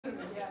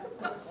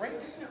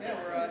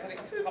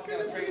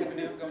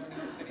going to New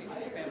York City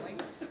with the family.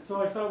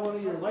 So I saw one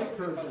of your light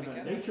curves in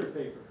a Nature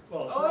paper.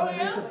 Well, it's Oh, not a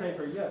yeah? Nature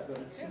paper yet, but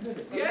it's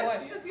submitted.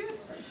 Yes, yes, yes.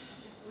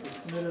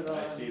 It's submitted on I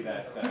see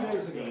that 2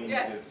 days ago. scene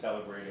Yes. is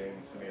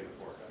celebrating May the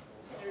 4th.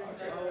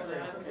 Oh,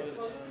 that's good.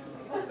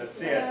 Let's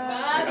see it.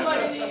 That's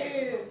what it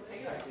is.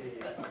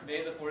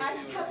 May the 4th. I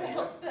just have to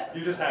help them.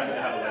 You just happen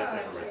to have a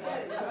lightsaber.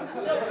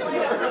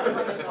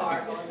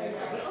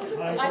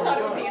 I thought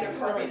it would be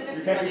inappropriate to You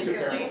just can't run be in too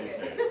here careful late. these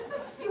days.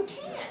 You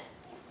can't.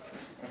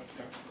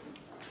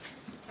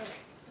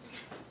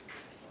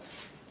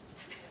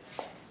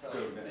 So,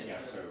 yeah,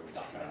 so,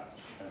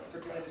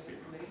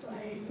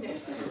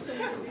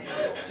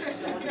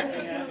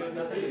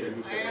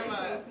 I am a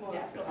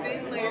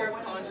thin layer of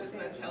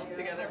consciousness held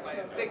together by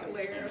a thick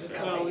layer of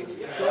Well, coffee.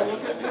 don't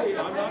look at me,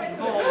 I'm not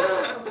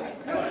involved.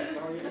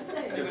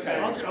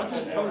 I'll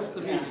just host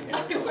the meeting.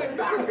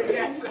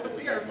 Yes,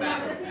 we are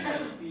back.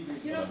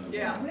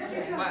 Yeah,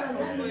 but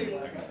hopefully.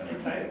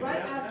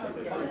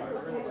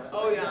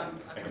 Oh yeah, I'm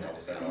excited.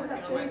 I'm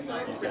working on my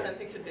slides,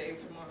 presenting to Dave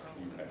tomorrow.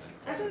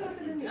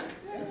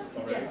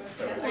 Yes.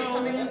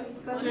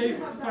 Well, gave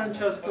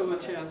Francesco a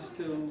chance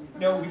to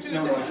no, we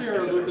share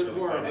a little bit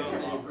more about the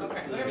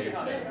Okay.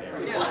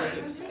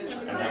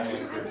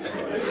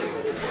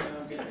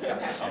 Yeah.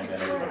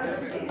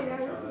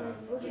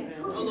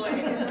 Although I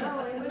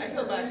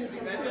feel bad because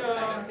you guys have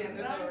kind of seen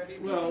this already.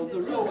 Well, the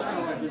real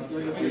challenge is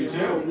going to be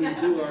how we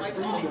do our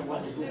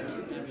pre-proposals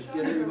and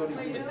get everybody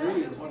to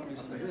agree on what we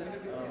submit.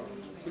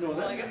 You know, Well,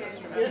 I that's... guess that's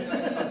true.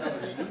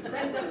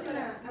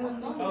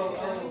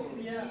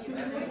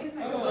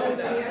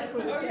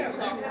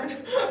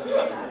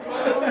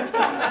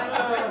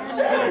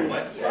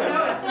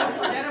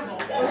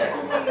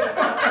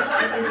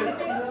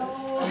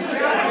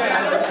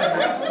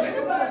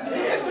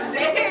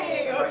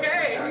 Dang,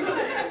 okay.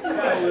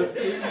 If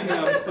we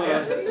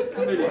have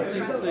committee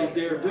thinks they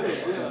dare do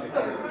it, yeah.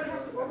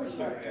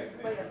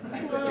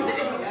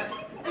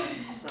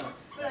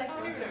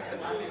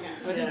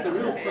 I think the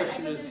real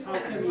question is how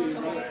can we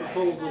write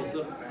proposals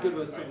that give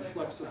us some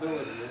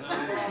flexibility? And I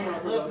was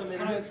talking about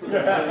science for we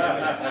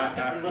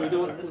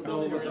don't know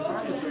what the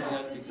targets are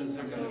yet because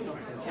they're going to come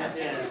from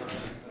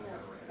tests.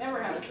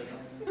 Never happens.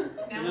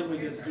 And then we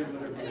get to do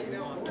whatever we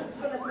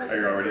want. Are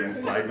you already in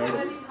slide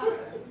mode?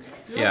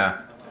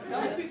 Yeah.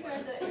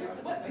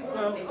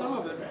 Well, some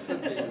of it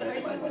should be,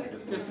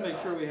 just to make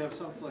sure we have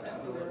some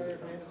flexibility.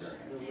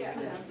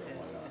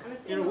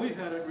 You know, we've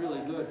had it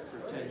really good for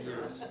 10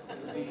 years.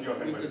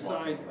 We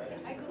decide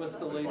what's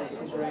the latest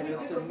and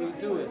greatest, and we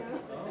do it.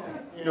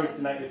 No, it's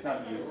not you. It's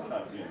not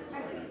you.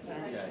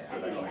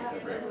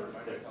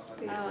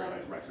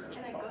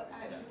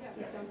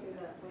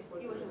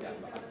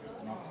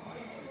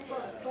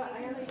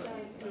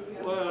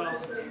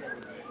 Well,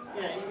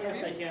 yeah, even if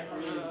they can't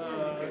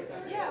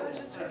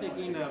I think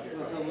Enoch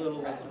was a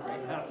little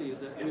happy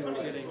that we were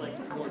getting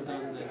more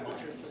done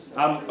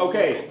than...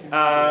 Okay,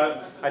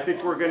 I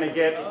think we're going to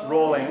get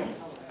rolling.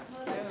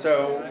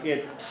 So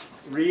it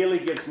really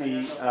gives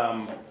me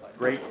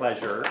great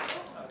pleasure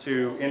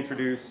to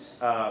introduce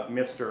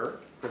Mr.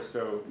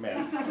 Kristo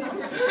Ment.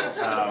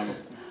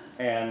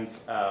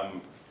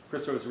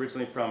 Kristo was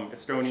originally from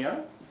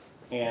Estonia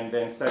and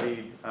then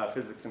studied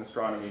physics and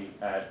astronomy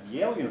at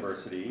Yale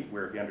University,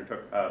 where he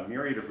undertook a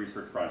myriad of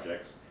research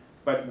projects,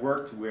 but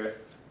worked with,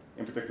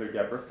 in particular,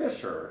 Deborah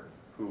Fisher,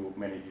 who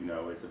many of you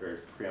know is a very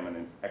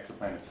preeminent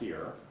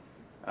exoplaneteer.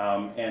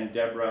 And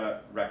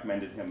Deborah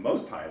recommended him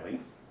most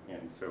highly,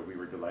 and so we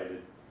were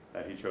delighted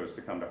that he chose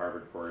to come to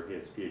Harvard for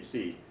his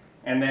PhD.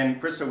 And then,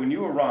 Kristo, when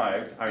you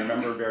arrived, I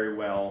remember very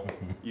well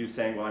you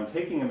saying, well, I'm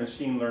taking a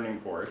machine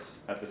learning course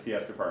at the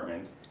CS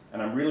department, and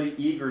I'm really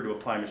eager to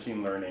apply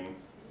machine learning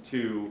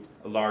to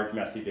a large,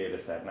 messy data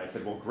set. And I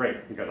said, well,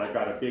 great, because I've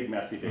got a big,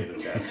 messy data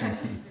set.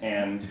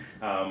 And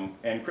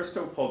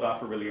Kristo pulled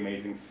off a really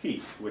amazing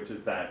feat, which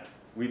is that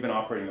we've been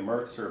operating the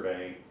MERT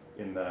survey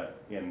in the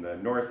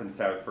north and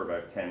south for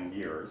about 10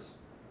 years.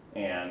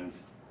 And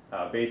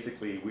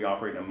basically, we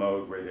operate in a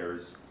mode where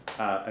there's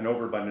an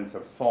overabundance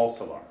of false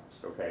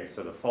alarms, okay?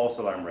 So the false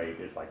alarm rate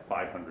is like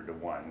 500 to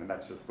 1, and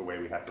that's just the way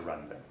we have to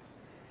run things.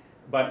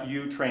 But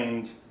you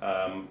trained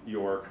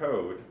your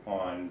code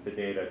on the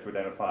data to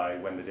identify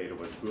when the data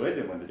was good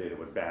and when the data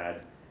was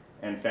bad,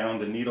 and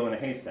found a needle in a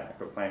haystack,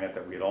 a planet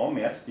that we had all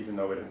missed, even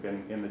though it had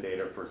been in the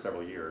data for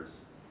several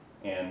years.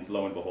 And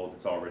lo and behold,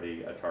 it's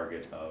already a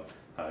target of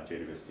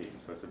JWST.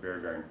 So it's a very,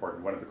 very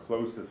important, one of the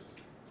closest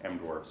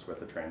M-dwarfs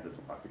with a transit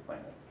rocky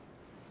planet.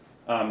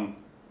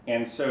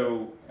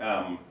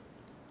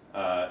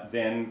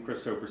 Then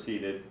Kristo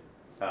proceeded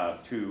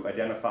to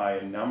identify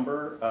a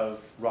number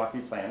of rocky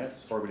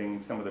planets orbiting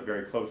some of the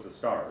very closest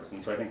stars.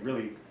 And so I think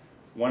really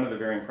one of the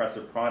very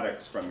impressive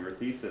products from your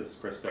thesis,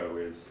 Kristo,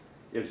 is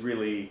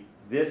really,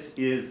 this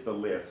is the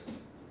list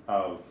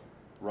of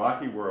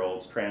rocky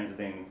worlds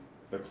transiting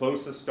the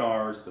closest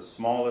stars, the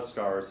smallest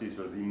stars. These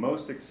are the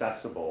most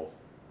accessible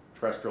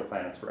terrestrial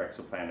planets for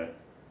exoplanet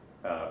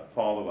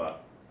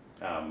follow-up,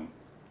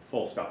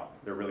 full stop.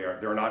 There really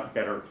are not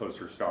better,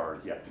 closer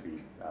stars yet to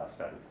be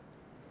studied.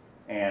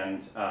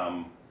 And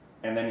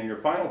And then in your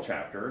final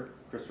chapter,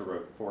 Kristo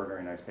wrote 4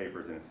 very nice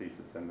papers in his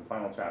thesis, and the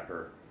final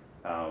chapter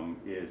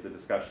is a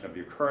discussion of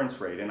the occurrence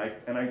rate. And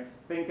I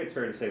think it's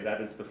fair to say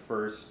that is the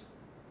first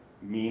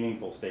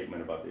meaningful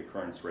statement about the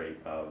occurrence rate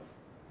of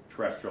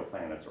terrestrial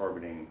planets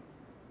orbiting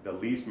the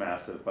least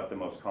massive but the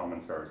most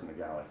common stars in the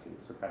galaxy.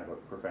 So kind of a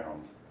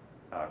profound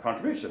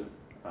contribution.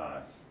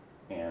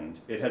 And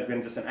it has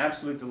been just an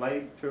absolute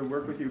delight to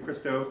work with you,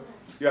 Kristo.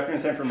 You have to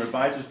understand from an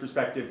advisor's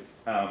perspective,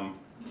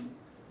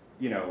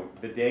 you know,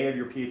 the day of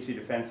your PhD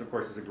defense, of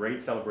course, is a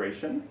great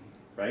celebration,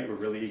 right? We're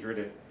really eager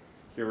to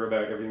hear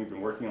about everything you've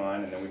been working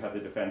on, and then we have the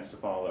defense to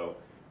follow.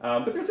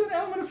 But there's an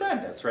element of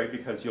sadness, right?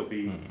 Because you'll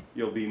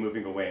be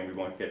moving away, and we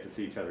won't get to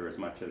see each other as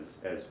much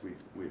as we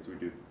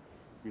do,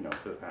 you know,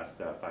 for the past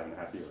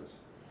 5.5 years.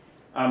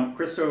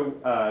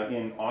 Kristo,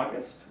 in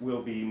August,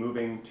 will be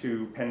moving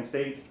to Penn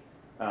State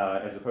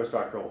as a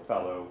postdoctoral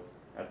fellow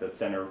at the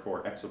Center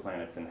for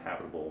Exoplanets and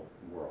Habitable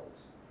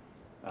Worlds.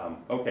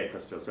 Okay,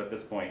 Kristo, so at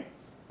this point,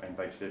 I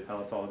invite you to tell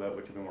us all about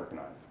what you've been working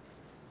on.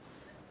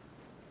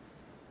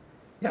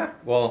 Yeah,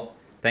 well,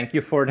 thank you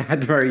for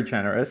that very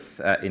generous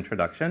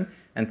introduction,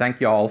 and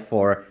thank you all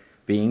for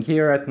being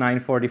here at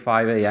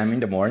 9:45 a.m. in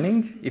the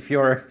morning. If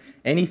you're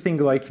anything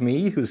like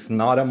me, who's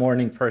not a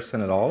morning person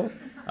at all,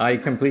 I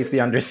completely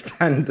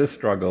understand the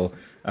struggle.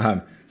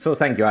 So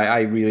thank you,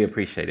 I really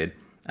appreciate it.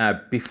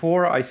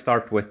 Before I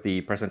start with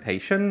the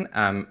presentation,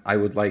 I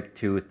would like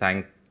to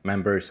thank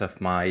members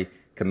of my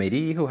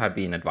committee who have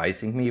been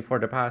advising me for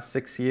the past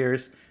 6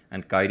 years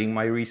and guiding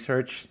my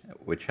research,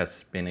 which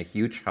has been a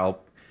huge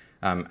help,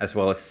 as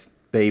well as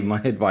Dave,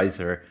 my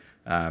advisor,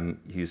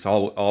 who's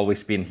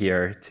always been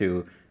here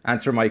to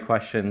answer my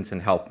questions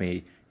and help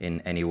me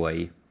in any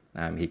way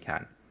he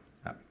can.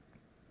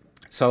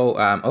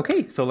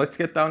 Okay, so let's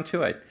get down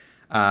to it.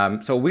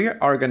 So we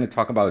are going to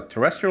talk about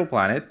terrestrial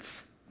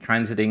planets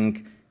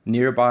transiting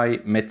nearby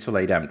mid to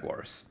late M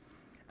dwarfs.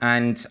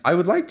 And I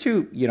would like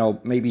to, you know,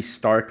 maybe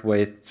start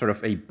with sort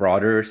of a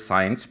broader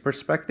science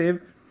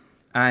perspective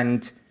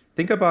and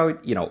think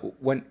about, you know,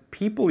 when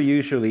you're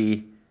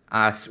usually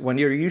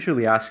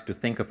asked to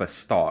think of a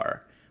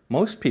star,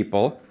 most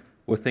people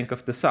would think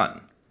of the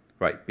sun,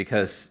 right?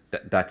 Because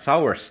that's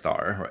our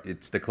star, right?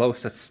 It's the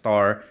closest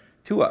star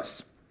to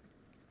us.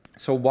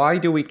 So why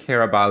do we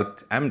care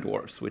about M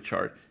dwarfs, which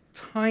are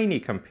tiny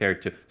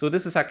compared to, so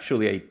this is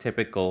actually a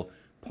typical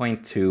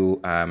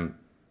 0.2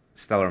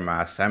 stellar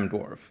mass M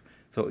dwarf.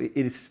 So it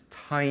is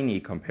tiny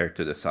compared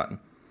to the sun.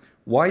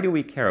 Why do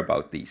we care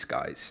about these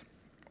guys?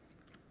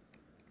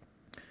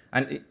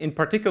 And in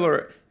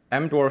particular,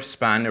 M dwarfs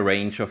span a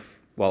range of,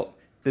 well,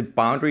 the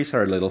boundaries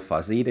are a little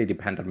fuzzy. They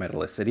depend on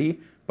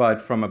metallicity,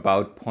 but from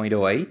about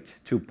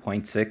 0.08 to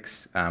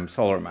 0.6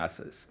 solar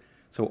masses.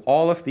 So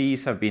all of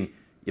these have been,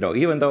 you know,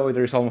 even though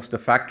there's almost a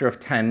factor of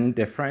 10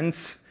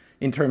 difference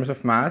in terms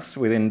of mass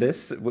within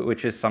this,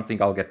 which is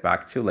something I'll get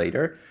back to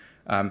later.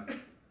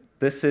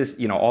 This is,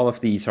 you know, all of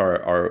these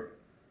are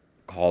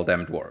called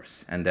M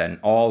dwarfs. And then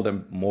all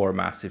the more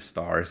massive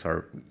stars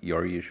are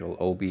your usual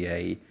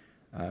OBA,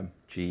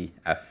 G,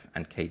 F,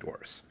 and K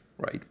dwarfs,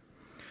 right?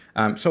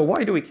 So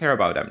why do we care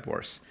about M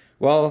dwarfs?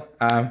 Well,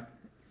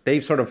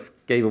 Dave sort of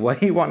gave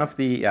away one of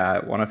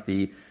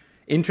the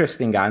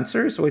interesting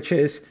answers, which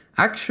is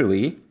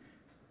actually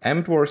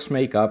M dwarfs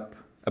make up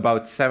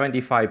about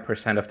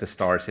 75% of the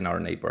stars in our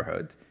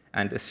neighborhood,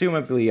 and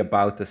assumably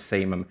about the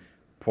same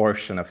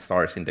portion of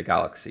stars in the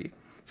galaxy.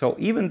 So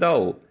even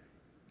though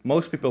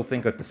most people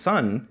think of the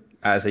sun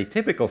as a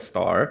typical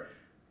star,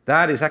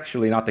 that is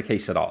actually not the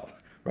case at all,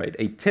 right?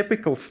 A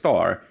typical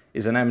star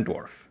is an M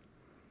dwarf.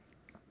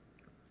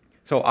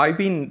 So I've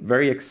been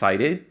very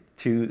excited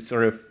to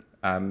sort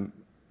of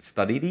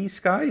study these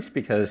guys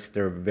because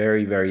they're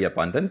very, very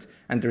abundant,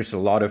 and there's a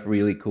lot of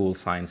really cool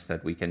science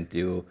that we can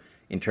do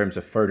in terms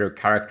of further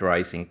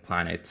characterizing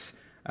planets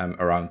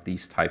around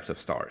these types of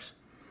stars.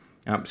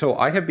 So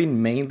I have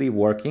been mainly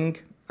working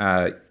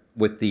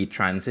with the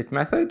transit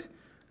method,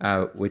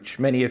 which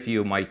many of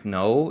you might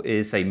know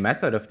is a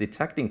method of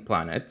detecting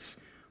planets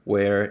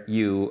where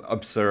you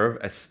observe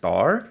a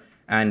star,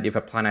 and if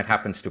a planet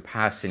happens to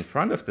pass in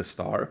front of the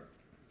star,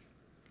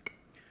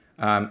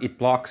 it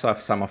blocks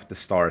off some of the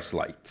star's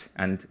light,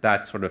 and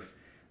that sort of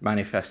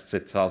manifests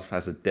itself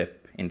as a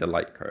dip in the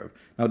light curve.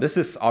 Now, this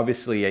is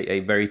obviously a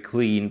very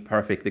clean,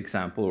 perfect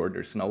example where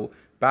there's no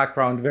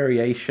background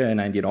variation,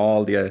 and you know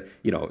all the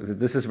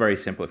this is very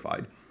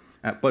simplified.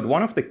 But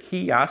one of the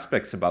key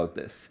aspects about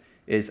this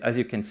is, as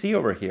you can see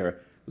over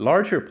here,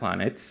 larger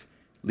planets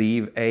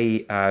leave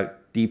a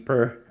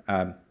deeper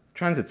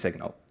transit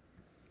signal.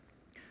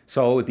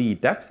 So the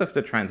depth of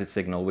the transit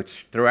signal,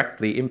 which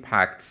directly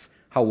impacts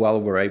how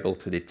well we're able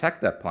to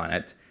detect that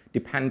planet,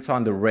 depends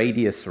on the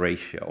radius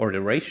ratio, or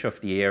the ratio of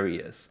the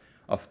areas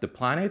of the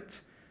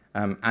planet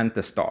and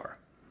the star.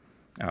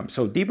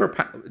 So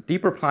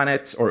deeper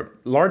planets or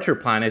larger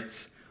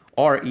planets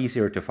are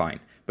easier to find.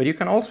 But you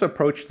can also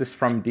approach this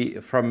from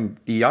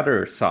the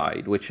other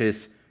side, which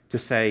is to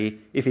say,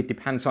 if it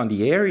depends on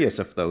the areas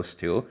of those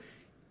two,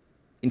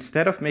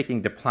 instead of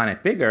making the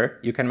planet bigger,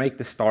 you can make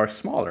the star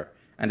smaller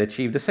and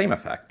achieve the same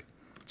effect.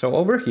 So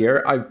over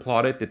here, I've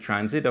plotted the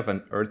transit of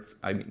an Earth.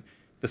 I mean,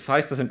 the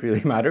size doesn't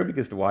really matter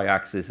because the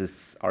y-axis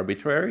is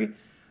arbitrary.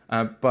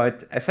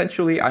 But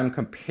essentially, I'm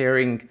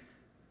comparing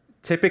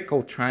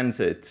typical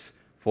transits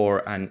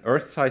for an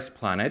Earth-sized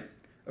planet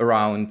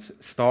around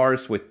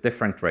stars with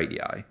different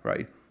radii,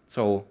 right?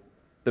 So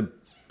the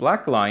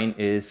black line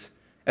is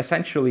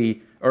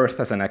essentially Earth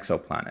as an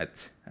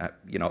exoplanet,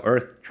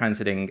 Earth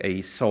transiting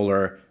a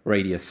solar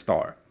radius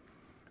star.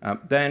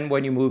 Then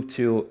when you move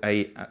to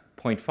a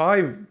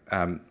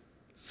 0.5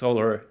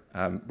 solar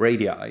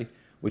radii,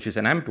 which is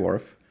an M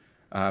dwarf,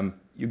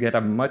 you get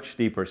a much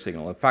deeper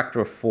signal, a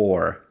factor of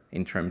 4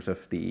 in terms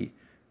of the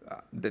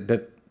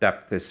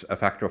depth is a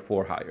factor of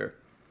 4 higher.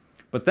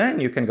 But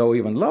then you can go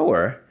even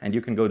lower, and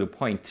you can go to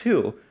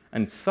 0.2,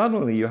 and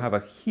suddenly you have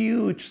a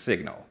huge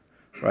signal,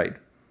 right?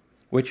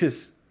 Which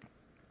is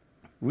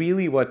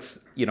really what's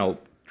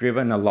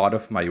driven a lot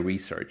of my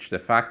research. The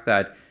fact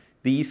that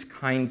these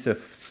kinds of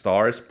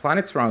stars,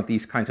 planets around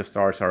these kinds of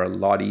stars, are a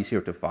lot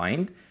easier to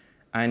find,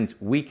 and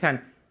we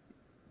can,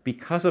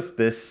 because of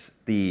this,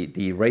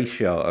 the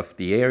ratio of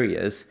the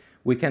areas,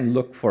 we can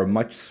look for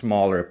much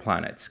smaller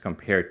planets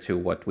compared to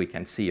what we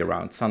can see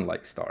around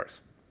Sun-like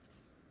stars.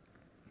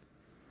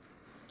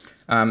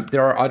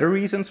 There are other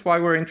reasons why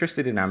we're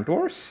interested in M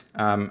dwarfs.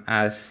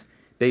 As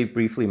Dave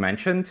briefly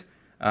mentioned,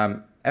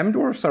 M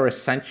dwarfs are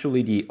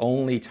essentially the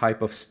only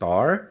type of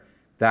star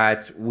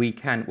that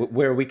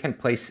where we can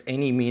place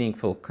any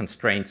meaningful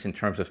constraints in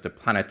terms of the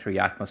planetary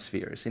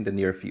atmospheres in the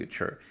near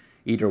future,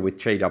 either with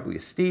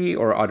JWST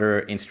or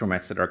other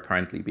instruments that are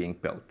currently being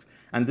built.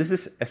 And this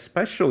is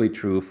especially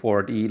true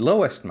for the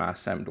lowest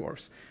mass M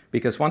dwarfs,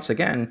 because once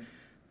again,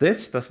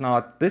 this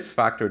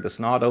factor does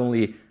not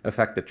only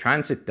affect the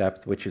transit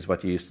depth, which is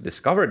what you use to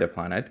discover the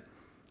planet,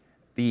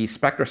 the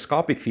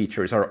spectroscopic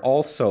features are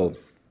also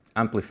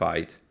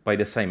amplified by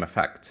the same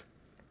effect.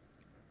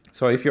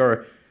 So if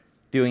you're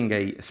doing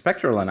a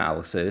spectral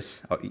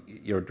analysis,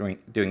 you're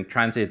doing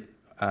transit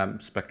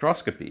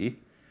spectroscopy,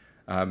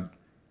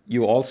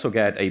 you also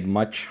get a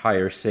much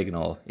higher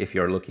signal if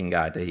you're looking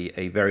at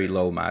a very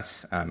low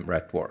mass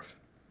red dwarf.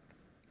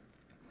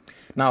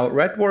 Now,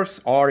 red dwarfs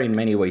are in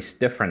many ways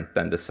different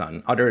than the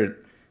sun, other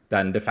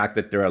than the fact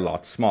that they're a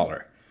lot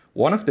smaller.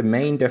 One of the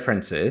main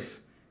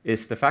differences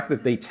is the fact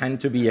that they tend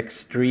to be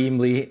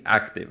extremely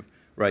active,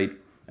 right?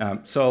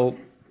 So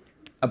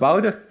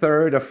about a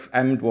third of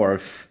M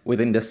dwarfs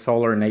within the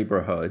solar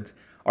neighborhood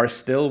are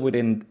still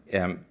within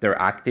their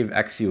active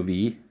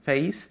XUV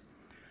phase.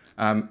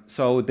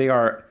 So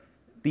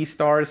these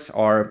stars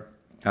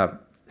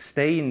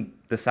stay in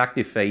this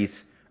active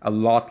phase a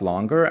lot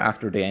longer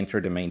after they enter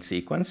the main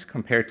sequence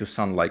compared to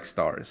sun-like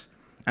stars.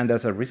 And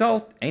as a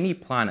result, any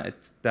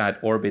planet that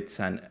orbits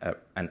an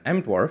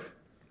M dwarf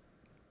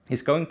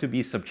is going to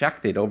be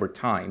subjected over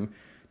time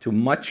to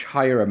much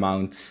higher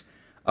amounts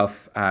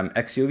of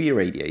XUV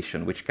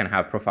radiation, which can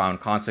have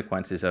profound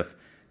consequences of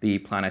the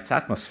planet's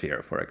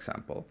atmosphere, for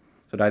example.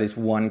 So that is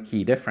one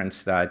key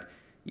difference that,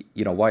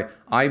 why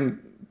I'm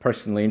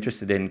personally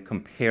interested in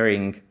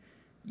comparing,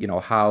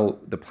 how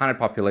the planet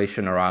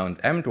population around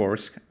M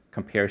dwarfs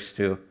compares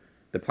to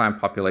the planet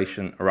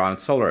population around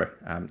solar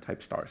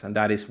type stars. And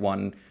that is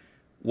one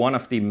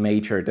of the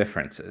major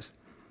differences.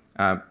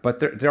 But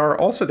there are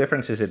also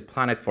differences in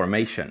planet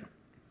formation.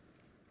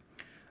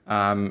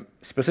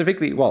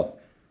 Specifically,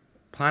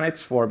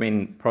 planets form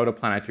in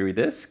protoplanetary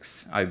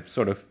disks. I've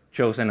sort of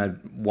chosen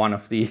one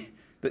of the,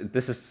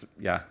 this is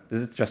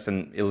just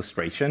an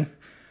illustration.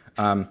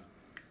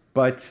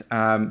 But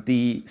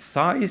the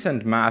size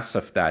and mass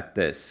of that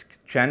disk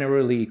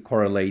generally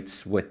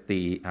correlates with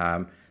the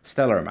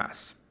stellar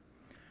mass.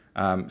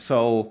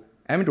 So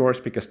M dwarfs,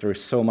 because they're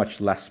so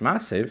much less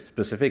massive,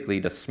 specifically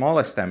the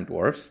smallest M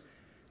dwarfs,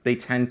 they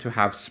tend to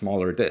have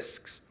smaller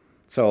disks.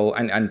 So,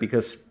 and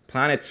because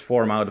planets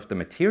form out of the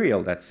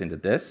material that's in the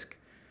disk,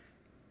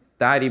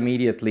 that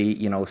immediately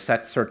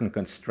sets certain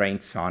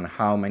constraints on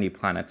how many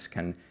planets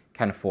can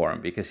form,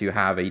 because you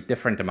have a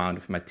different amount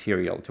of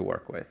material to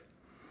work with.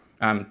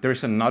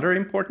 There's another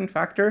important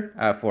factor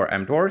for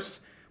M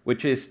dwarfs,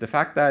 which is the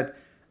fact that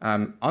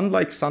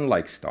unlike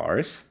sun-like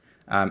stars,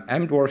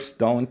 M dwarfs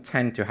don't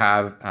tend to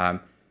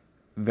have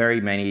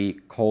very many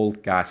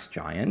cold gas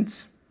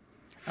giants,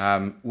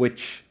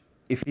 which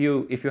if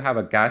you have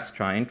a gas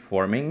giant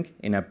forming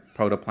in a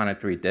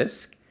protoplanetary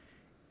disk,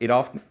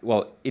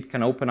 it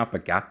can open up a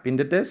gap in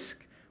the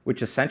disk,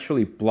 which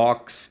essentially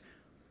blocks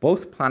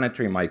both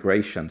planetary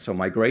migration, so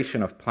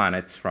migration of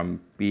planets from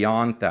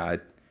beyond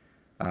that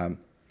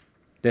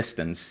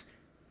distance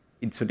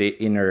into the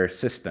inner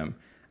system,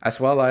 as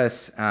well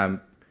as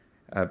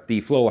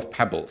the flow of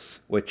pebbles,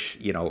 which,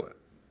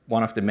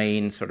 one of the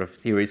main sort of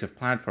theories of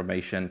planet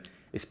formation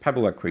is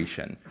pebble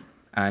accretion.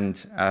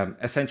 And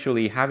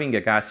essentially having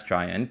a gas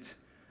giant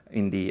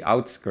in the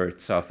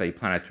outskirts of a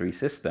planetary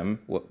system,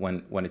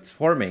 when it's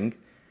forming,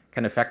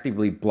 can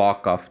effectively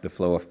block off the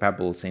flow of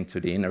pebbles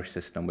into the inner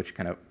system, which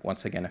can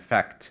once again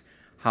affect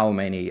how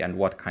many and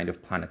what kind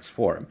of planets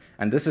form.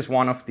 And this is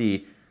one of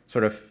the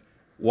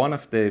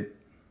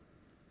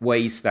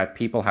ways that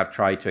people have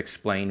tried to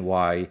explain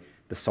why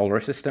the solar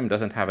system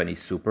doesn't have any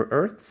super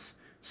Earths.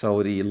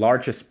 So the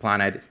largest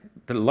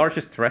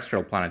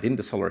terrestrial planet in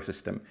the solar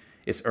system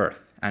is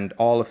Earth, and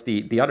all of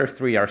the other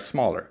three are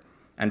smaller.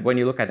 And when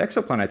you look at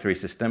exoplanetary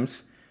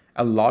systems,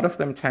 a lot of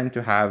them tend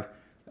to have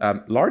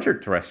larger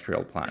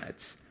terrestrial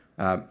planets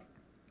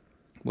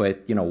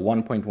with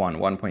 1.1, 1.2,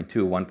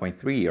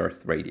 1.3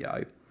 Earth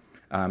radii.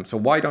 So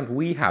why don't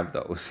we have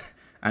those?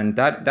 And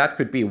that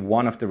could be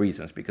one of the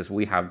reasons, because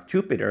we have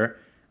Jupiter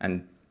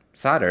and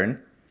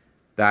Saturn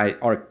that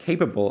are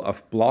capable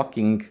of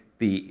blocking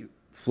the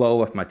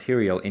flow of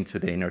material into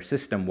the inner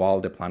system while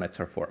the planets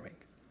are forming.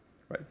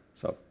 Right?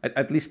 So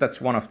at least that's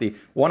one of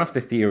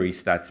the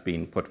theories that's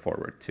been put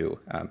forward to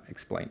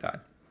explain that.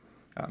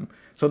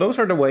 So those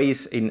are the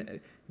ways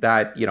in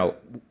that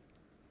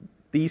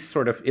these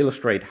sort of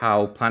illustrate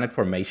how planet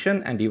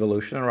formation and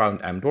evolution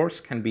around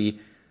M-dwarfs can be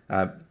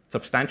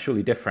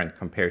substantially different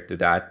compared to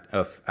that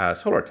of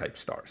solar-type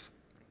stars.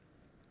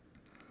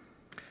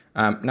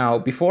 Now,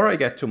 before I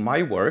get to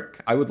my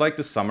work, I would like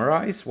to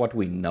summarize what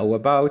we know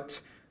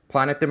about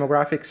planet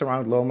demographics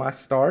around low-mass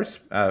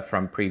stars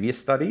from previous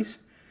studies.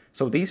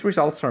 So these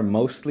results are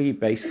mostly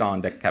based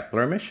on the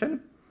Kepler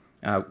mission,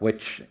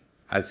 which,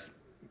 as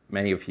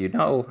many of you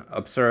know,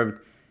 observed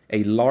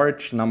a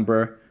large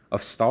number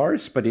of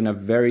stars, but in a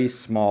very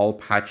small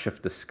patch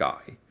of the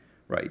sky,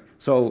 right?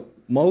 So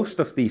most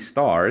of these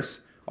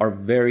stars are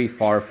very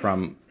far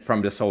from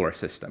the solar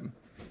system.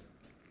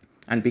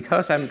 And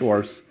because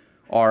M-dwarfs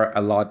they're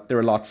a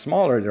lot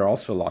smaller, they're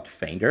also a lot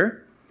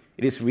fainter,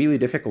 it is really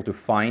difficult to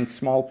find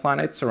small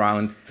planets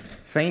around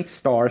faint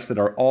stars that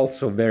are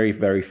also very,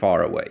 very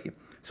far away.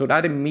 So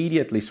that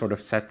immediately sort of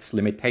sets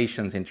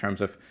limitations in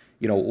terms of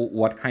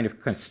what kind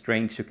of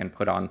constraints you can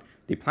put on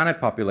the planet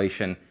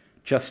population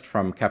just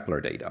from Kepler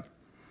data.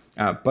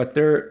 But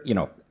there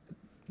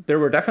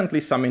were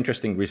definitely some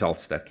interesting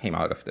results that came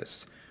out of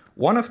this.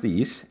 One of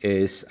these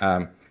is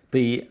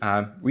the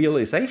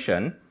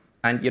realization,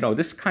 and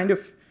this kind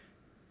of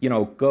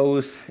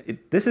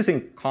this is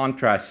in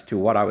contrast to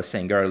what I was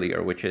saying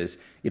earlier, which is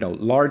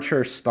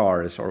larger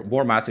stars or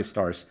more massive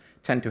stars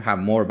tend to have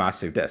more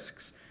massive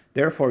disks.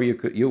 Therefore,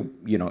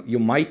 you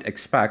might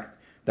expect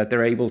that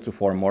they're able to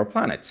form more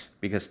planets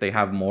because they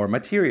have more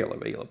material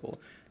available.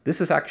 This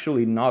is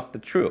actually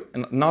not true.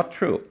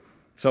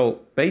 So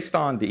based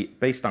on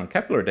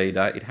Kepler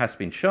data, it has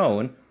been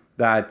shown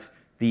that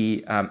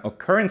the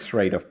occurrence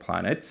rate of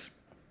planets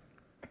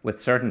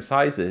with certain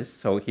sizes,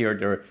 so here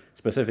they're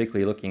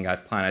specifically looking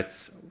at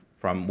planets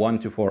from 1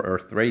 to 4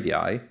 Earth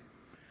radii,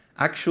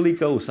 actually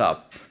goes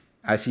up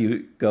as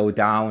you go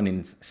down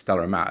in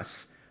stellar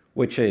mass,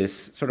 which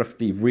is sort of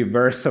the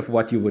reverse of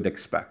what you would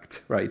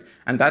expect, right?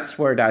 And that's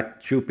where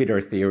that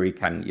Jupiter theory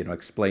can,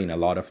 explain a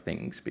lot of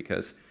things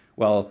because,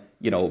 well,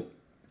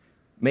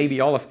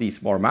 maybe all of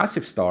these more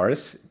massive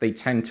stars, they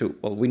tend to,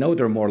 well, we know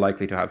they're more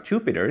likely to have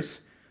Jupiters.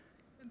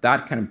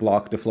 That can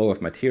block the flow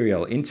of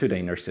material into the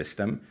inner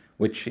system,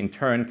 which in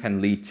turn can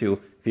lead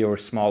to fewer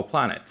small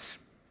planets.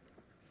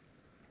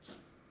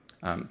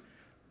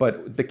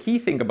 But the key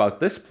thing about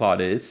this plot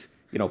is,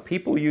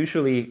 people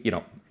usually,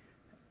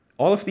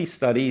 all of these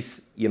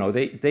studies,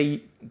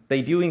 they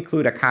do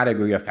include a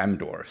category of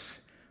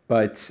M-dwarfs.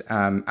 But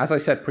as I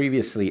said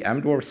previously,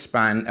 M-dwarfs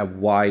span a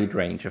wide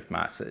range of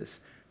masses,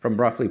 from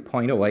roughly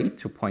 0.08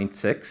 to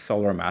 0.6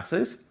 solar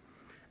masses.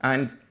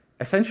 And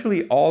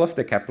essentially, all of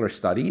the Kepler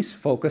studies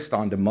focused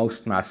on the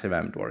most massive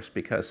M-dwarfs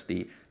because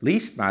the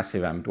least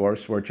massive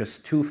M-dwarfs were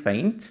just too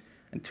faint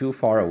and too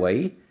far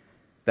away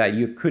that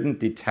you couldn't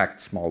detect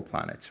small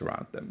planets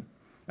around them.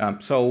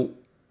 So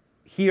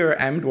here,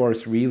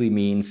 M-dwarfs really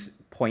means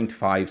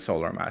 0.5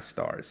 solar mass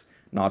stars,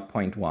 not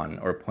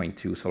 0.1 or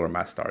 0.2 solar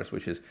mass stars,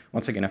 which is,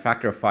 once again, a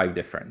factor of 5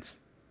 difference.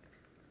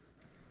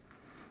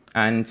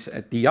 And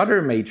the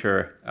other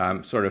major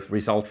sort of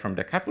result from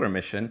the Kepler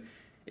mission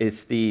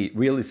is the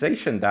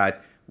realization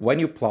that when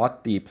you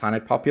plot the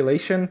planet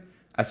population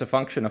as a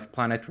function of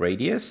planet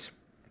radius,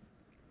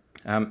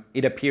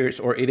 it appears,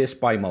 or it is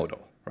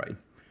bimodal, right?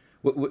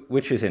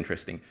 Which is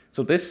interesting.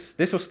 So this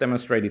was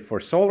demonstrated for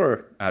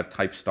solar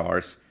type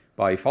stars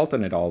by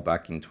Fulton et al.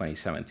 Back in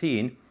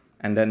 2017.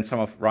 And then some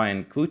of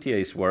Ryan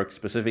Cloutier's work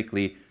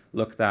specifically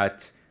looked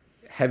at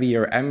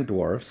heavier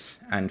M-dwarfs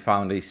and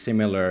found a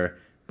similar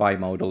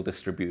bimodal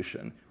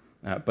distribution.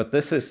 But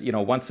this is,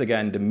 once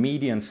again, the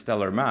median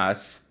stellar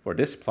mass for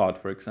this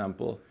plot, for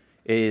example,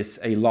 is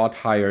a lot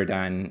higher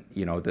than,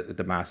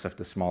 the mass of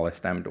the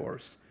smallest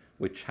M-dwarfs,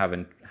 which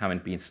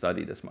haven't been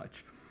studied as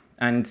much.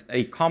 And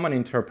a common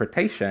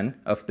interpretation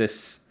of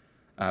this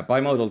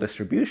bimodal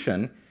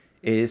distribution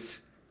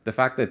is the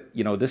fact that,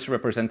 this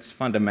represents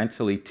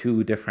fundamentally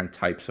two different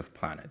types of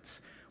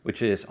planets,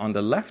 which is on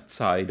the left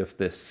side of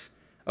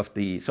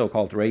the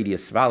so-called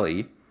radius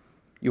valley,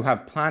 you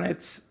have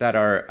planets that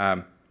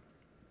are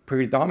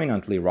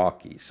predominantly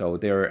rocky. So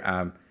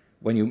they're,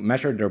 when you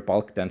measure their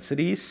bulk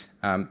densities,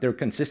 they're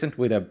consistent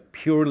with a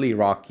purely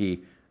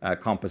rocky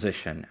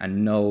composition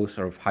and no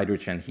sort of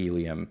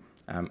hydrogen-helium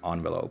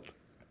envelope.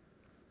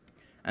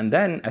 And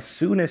then as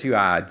soon as you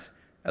add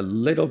a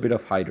little bit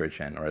of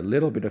hydrogen or a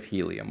little bit of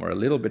helium or a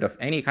little bit of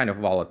any kind of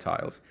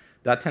volatiles,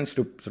 that tends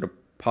to sort of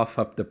puff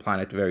up the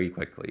planet very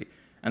quickly.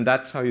 And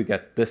that's how you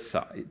get this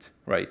side,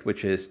 right?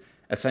 Which is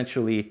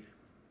essentially,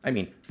 I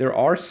mean, there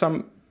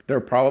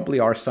probably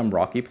are some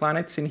rocky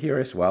planets in here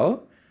as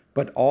well,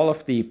 but all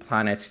of the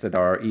planets that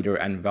are either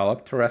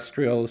enveloped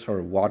terrestrials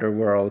or water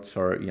worlds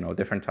or, you know,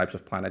 different types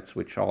of planets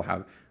which all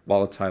have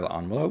volatile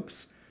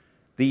envelopes,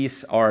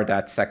 these are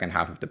that second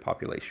half of the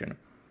population.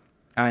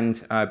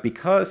 And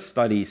because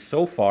studies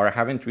so far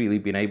haven't really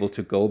been able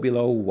to go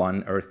below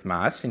 1 Earth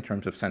mass in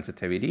terms of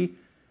sensitivity,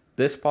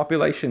 this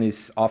population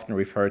is often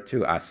referred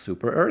to as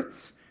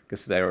super-Earths,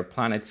 because they're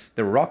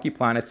rocky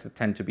planets that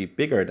tend to be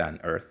bigger than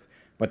Earth,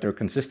 but they're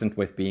consistent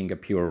with being a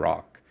pure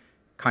rock,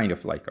 kind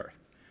of like Earth.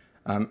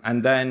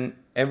 And then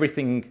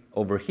everything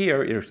over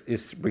here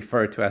is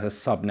referred to as a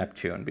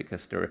sub-Neptune,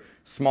 because they're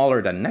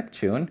smaller than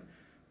Neptune,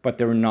 but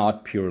they're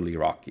not purely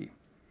rocky.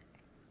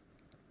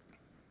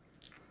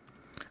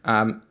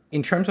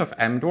 In terms of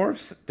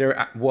M-dwarfs,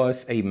 there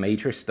was a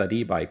major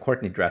study by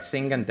Courtney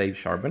Dressing and Dave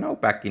Charbonneau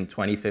back in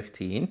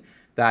 2015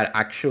 that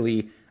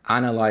actually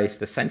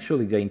analyzed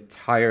essentially the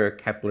entire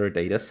Kepler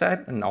data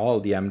set and all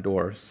the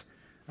M-dwarfs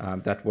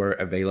that were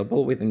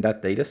available within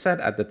that data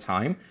set at the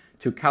time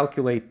to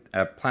calculate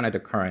planet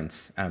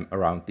occurrence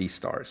around these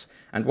stars.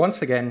 And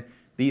once again,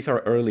 these are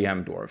early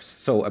M-dwarfs,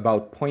 so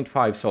about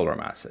 0.5 solar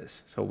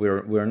masses. So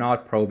we're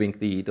not probing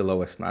the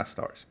lowest mass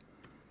stars.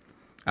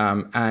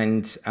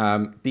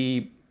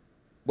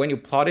 When you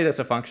plot it as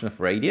a function of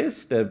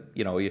radius, the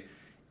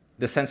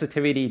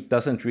sensitivity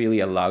doesn't really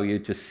allow you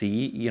to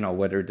see,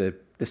 whether the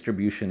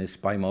distribution is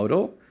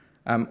bimodal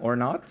or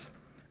not.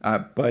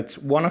 But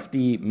one of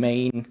the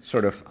main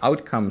sort of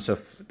outcomes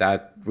of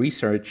that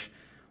research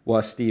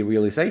was the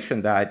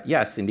realization that,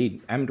 yes,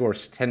 indeed,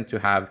 M-dwarfs tend to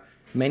have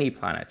many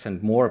planets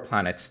and more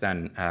planets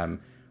than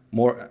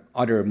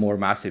more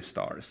massive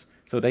stars.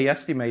 So they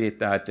estimated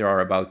that there are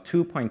about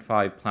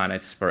 2.5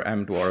 planets per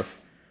M-dwarf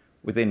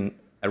within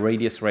a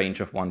radius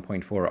range of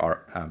 1.4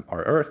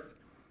 our Earth,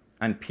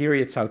 and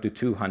periods out to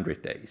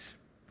 200 days.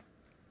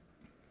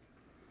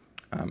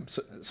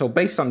 So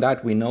based on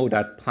that, we know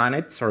that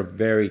planets are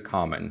very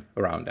common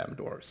around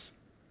M-dwarfs.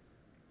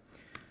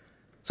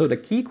 So the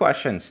key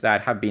questions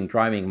that have been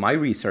driving my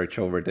research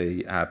over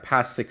the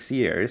past 6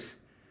 years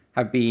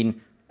have been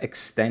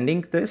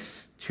extending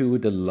this to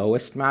the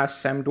lowest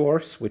mass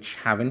M-dwarfs, which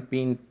haven't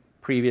been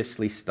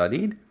previously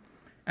studied.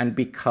 And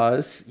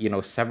because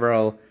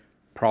several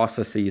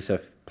processes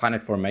of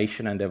planet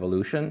formation and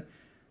evolution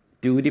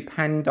do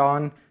depend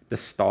on the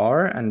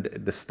star and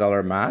the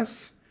stellar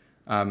mass,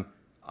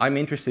 I'm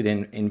interested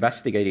in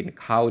investigating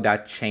how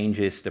that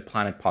changes the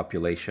planet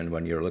population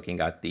when you're looking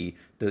at the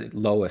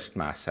lowest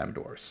mass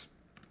M-dwarfs.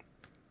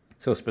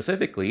 So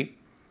specifically,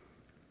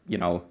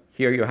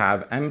 here you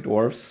have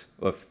M-dwarfs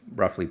of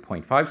roughly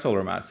 0.5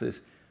 solar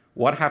masses.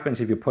 What happens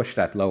if you push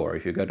that lower,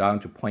 if you go down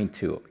to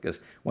 0.2?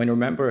 Because when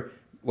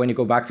you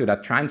go back to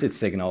that transit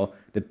signal,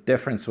 the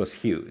difference was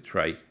huge,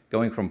 right?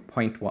 Going from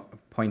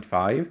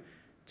 0.5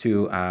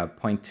 to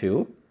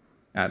 0.2,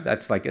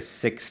 that's like a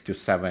 6 to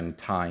 7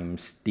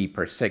 times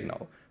deeper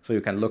signal. So you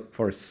can look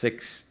for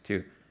if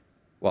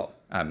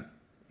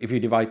you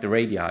divide the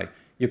radii,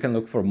 you can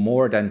look for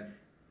more than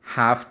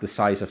half the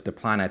size of the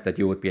planet that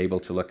you would be able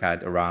to look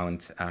at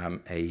around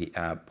a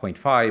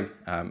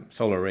 0.5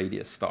 solar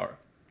radius star.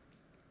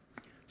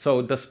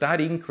 So does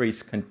that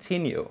increase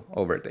continue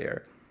over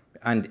there?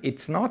 And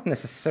it's not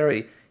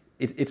necessarily,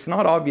 it's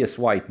not obvious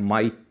why it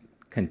might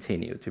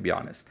continue, to be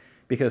honest.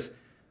 Because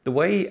the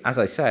way, as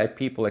I said,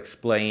 people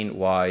explain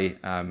why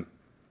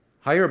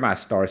higher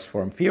mass stars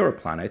form fewer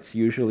planets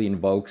usually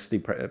invokes the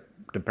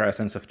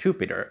presence of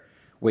Jupiter,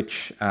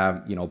 which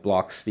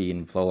blocks the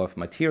inflow of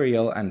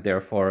material and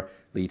therefore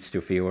leads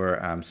to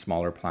fewer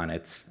smaller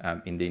planets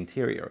in the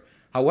interior.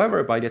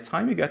 However, by the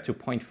time you get to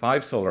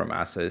 0.5 solar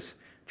masses,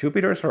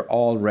 Jupiters are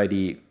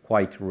already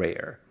quite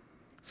rare.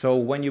 So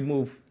when you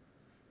move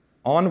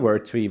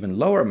onward to even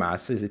lower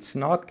masses, it's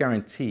not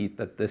guaranteed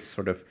that this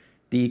sort of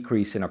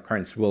decrease in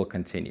occurrence will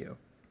continue.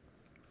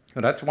 So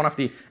that's one of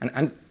the,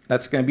 and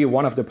that's going to be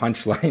one of the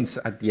punchlines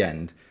at the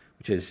end,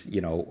 which is,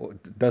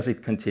 does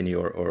it continue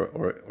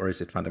or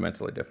is it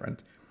fundamentally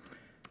different?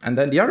 And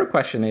then the other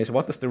question is,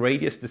 what does the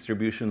radius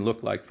distribution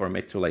look like for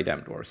mid to late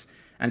M-dwarfs?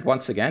 And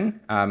once again,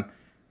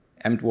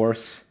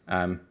 M-dwarfs,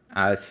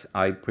 as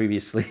I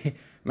previously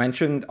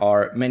mentioned,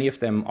 many of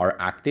them are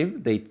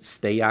active. They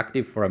stay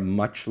active for a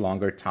much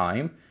longer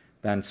time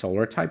than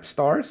solar-type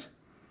stars.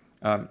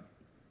 That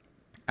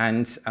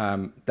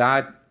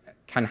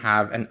can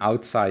have an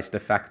outsized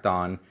effect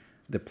on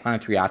the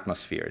planetary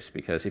atmospheres,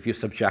 because if you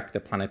subject the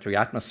planetary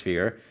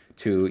atmosphere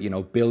to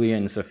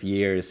billions of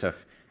years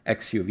of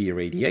XUV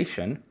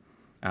radiation,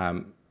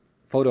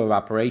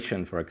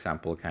 photoevaporation, for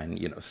example,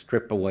 can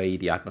strip away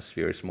the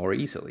atmospheres more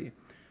easily.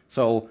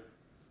 So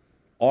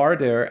are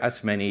there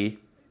as many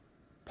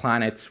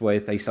planets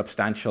with a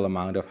substantial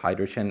amount of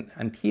hydrogen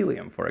and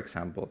helium, for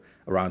example,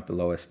 around the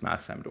lowest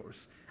mass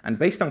M-dwarfs? And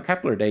based on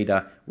Kepler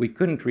data, we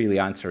couldn't really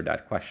answer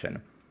that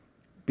question.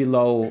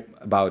 below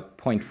about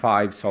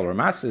 0.5 solar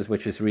masses,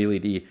 which is really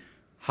the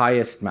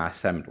highest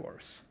mass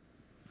M-dwarfs.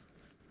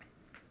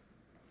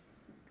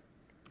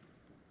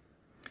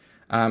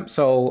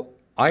 So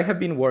I have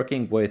been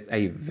working with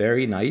a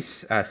very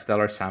nice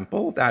stellar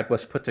sample that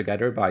was put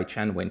together by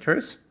Chen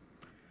Winters.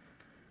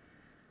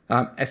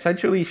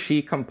 Essentially,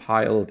 she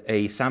compiled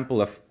a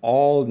sample of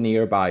all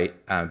nearby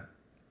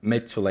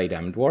mid to late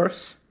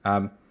M-dwarfs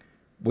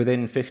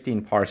within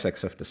 15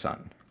 parsecs of the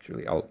sun.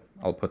 Actually,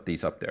 I'll put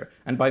these up there.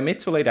 And by mid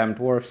to late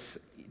M-dwarfs,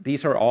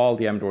 these are all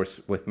the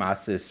M-dwarfs with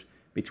masses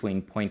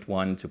between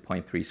 0.1 to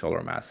 0.3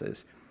 solar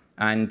masses.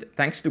 And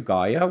thanks to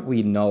Gaia,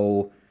 we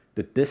know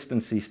the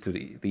distances to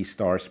these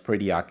stars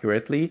pretty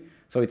accurately.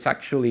 So it's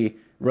actually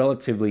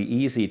relatively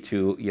easy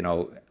to,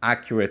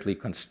 accurately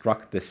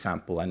construct this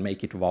sample and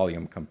make it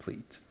volume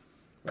complete,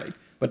 right?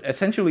 But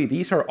essentially,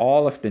 these are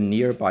all of the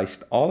nearby,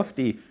 all of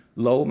the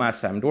low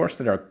mass M-dwarfs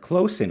that are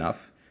close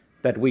enough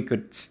that we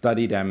could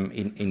study them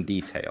in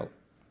detail.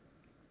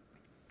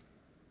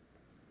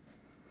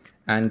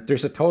 And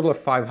there's a total of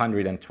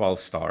 512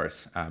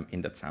 stars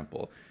in that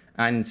sample.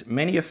 And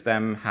many of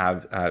them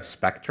have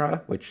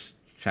spectra, which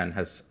Chen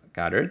has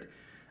gathered,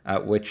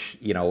 which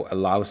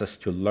allows us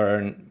to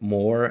learn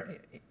more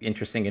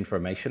interesting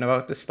information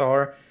about the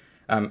star,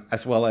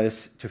 as well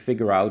as to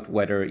figure out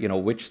whether,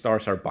 which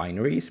stars are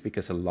binaries,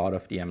 because a lot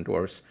of the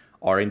M-dwarfs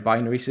are in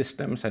binary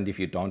systems, and if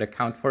you don't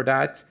account for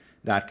that,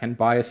 that can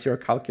bias your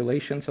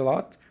calculations a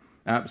lot.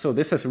 So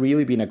this has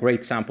really been a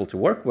great sample to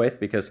work with,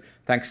 because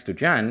thanks to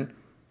Jen,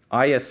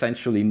 I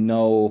essentially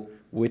know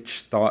which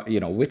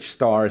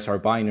stars are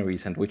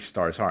binaries and which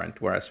stars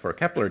aren't. Whereas for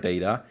Kepler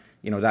data,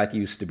 that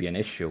used to be an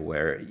issue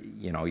where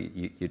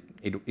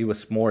it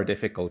was more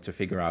difficult to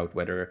figure out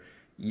whether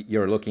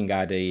you're looking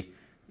at a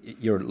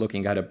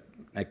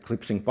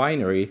eclipsing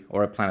binary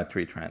or a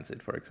planetary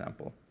transit, for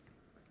example.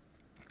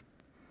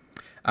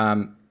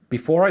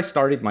 Before I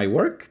started my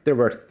work, there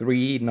were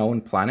 3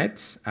 known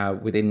planets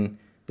within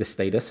this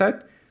data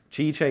set: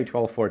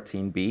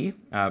 GJ1214b,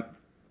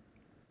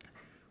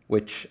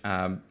 which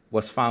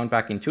was found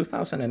back in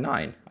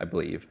 2009, I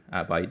believe,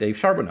 by Dave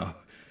Charbonneau.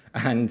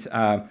 And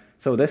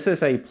so this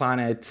is a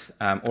planet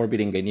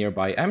orbiting a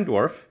nearby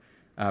M-dwarf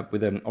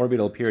with an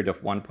orbital period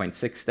of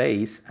 1.6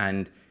 days,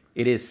 and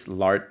it is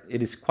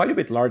quite a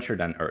bit larger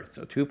than Earth,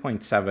 so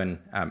 2.7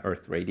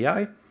 Earth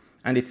radii,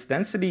 and its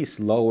density is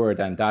lower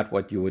than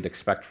what you would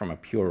expect from a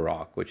pure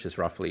rock, which is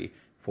roughly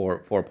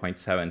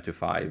 4.7 to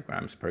 5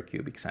 grams per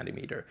cubic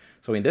centimeter.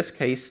 So in this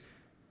case,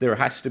 there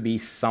has to be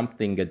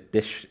something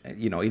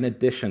in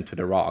addition to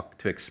the rock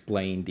to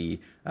explain the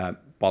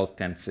bulk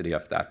density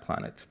of that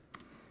planet.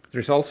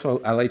 There's also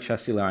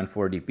LHS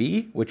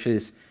 1140b, which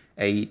is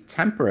a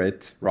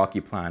temperate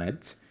rocky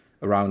planet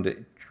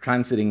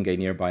transiting a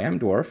nearby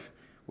M-dwarf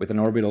with an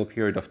orbital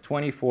period of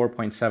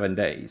 24.7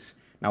 days.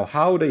 Now,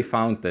 how they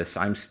found this,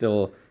 I'm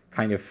still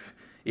kind of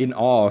in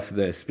awe of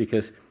this,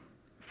 because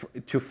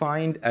to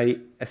find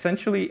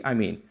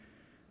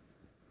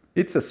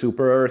it's a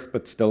super-Earth,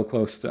 but still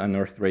close to an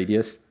Earth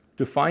radius.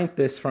 To find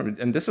this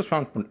and this was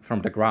found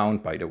from the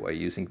ground, by the way,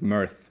 using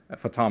MIRF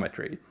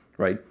photometry,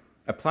 right?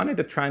 A planet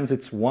that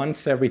transits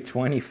once every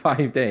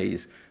 25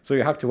 days, so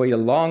you have to wait a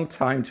long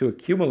time to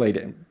accumulate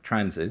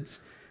transits.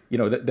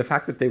 The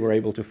fact that they were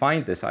able to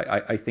find this,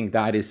 I think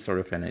that is sort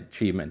of an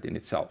achievement in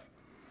itself.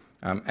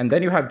 And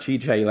then you have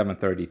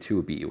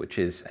GJ1132b, which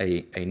is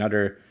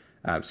another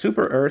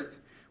super-Earth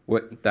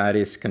that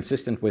is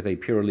consistent with a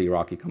purely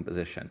rocky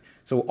composition.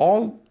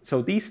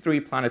 So these 3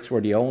 planets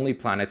were the only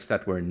planets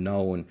that were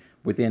known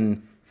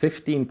within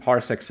 15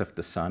 parsecs of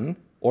the sun,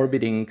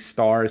 orbiting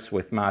stars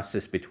with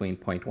masses between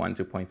 0.1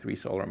 to 0.3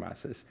 solar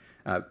masses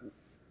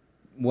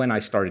when I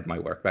started my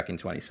work back in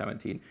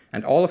 2017.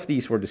 And all of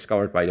these were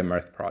discovered by the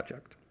MIRF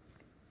project.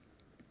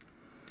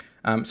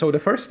 So the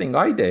first thing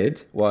I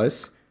did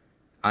was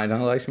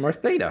analyze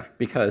MIRF data,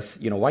 because,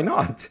 why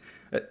not?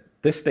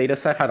 This data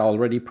set had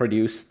already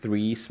produced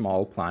 3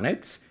 small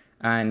planets,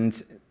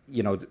 and,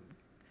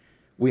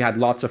 we had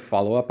lots of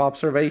follow-up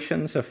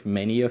observations of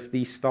many of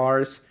these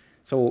stars.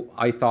 So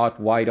I thought,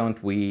 why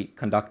don't we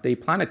conduct a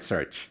planet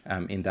search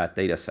in that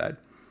data set?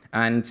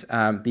 And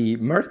the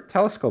MIRF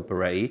telescope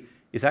array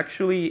is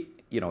actually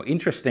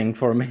interesting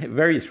for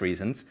various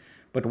reasons,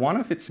 but one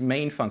of its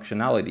main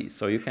functionalities,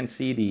 so you can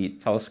see the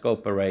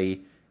telescope array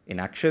in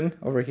action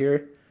over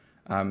here.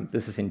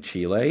 This is in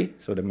Chile,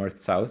 so the MIRF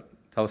South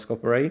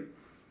telescope array.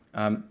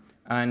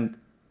 And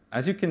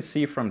as you can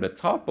see from the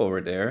top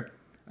over there,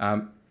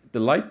 the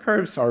light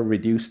curves are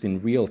reduced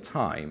in real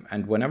time.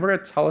 And whenever a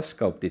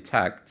telescope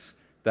detects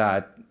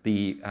that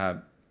the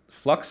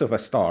flux of a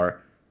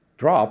star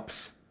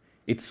drops,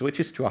 it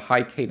switches to a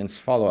high cadence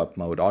follow-up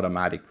mode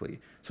automatically.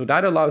 So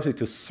that allows you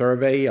to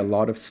survey a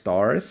lot of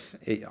stars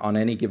on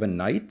any given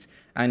night.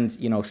 And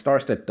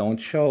stars that don't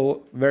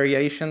show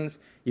variations,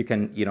 you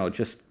can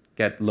just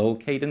get low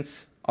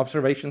cadence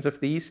observations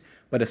of these.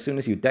 But as soon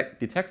as you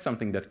detect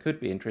something that could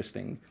be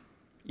interesting,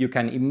 you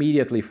can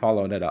immediately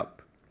follow that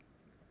up,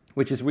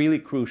 which is really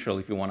crucial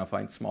if you want to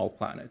find small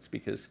planets,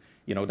 because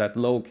that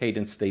low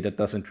cadence data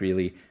doesn't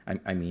really,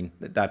 I mean,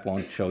 that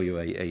won't show you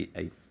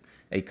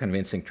a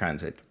convincing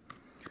transit.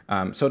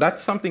 So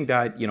that's something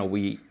that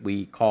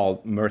we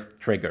call mirth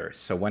triggers.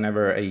 So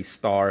whenever a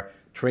star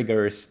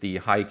triggers the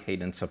high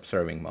cadence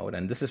observing mode,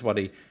 and this is what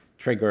a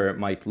trigger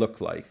might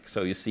look like.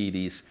 So you see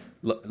these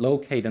low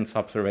cadence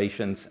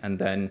observations, and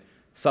then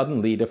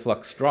suddenly the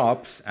flux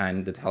drops,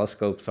 and the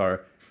telescopes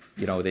are,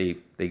 they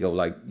go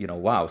like,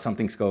 wow,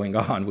 something's going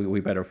on. We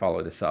better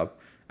follow this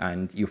up,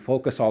 and you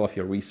focus all of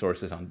your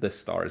resources on this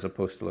star as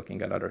opposed to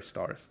looking at other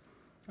stars.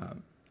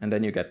 And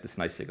then you get this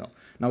nice signal.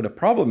 Now the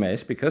problem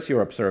is, because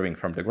you're observing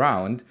from the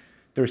ground,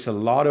 there's a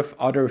lot of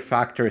other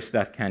factors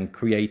that can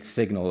create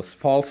signals,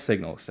 false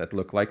signals that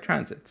look like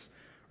transits,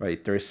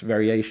 right? There's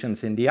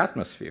variations in the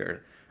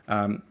atmosphere.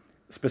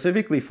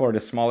 Specifically for the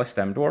smallest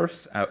M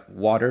dwarfs,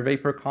 water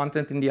vapor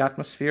content in the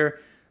atmosphere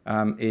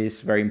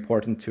is very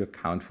important to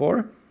account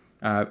for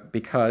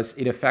because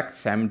it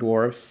affects M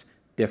dwarfs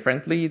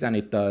differently than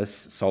it does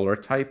solar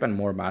type and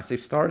more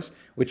massive stars,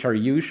 which are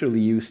usually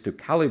used to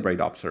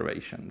calibrate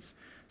observations.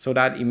 So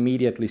that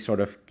immediately sort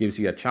of gives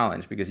you a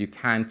challenge because you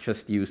can't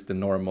just use the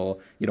normal,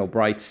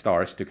 bright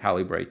stars to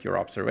calibrate your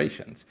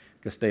observations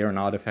because they are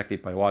not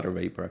affected by water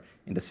vapor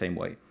in the same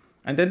way.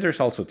 And then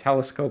there's also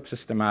telescope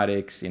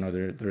systematics.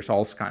 There's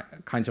all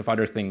kinds of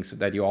other things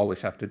that you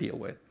always have to deal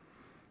with.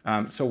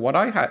 So what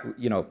I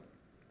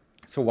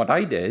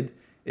did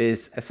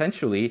is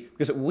essentially,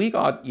 because we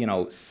got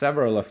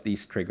several of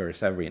these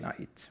triggers every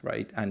night,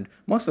 right? And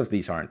most of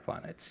these aren't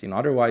planets.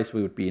 Otherwise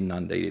we would be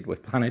inundated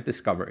with planet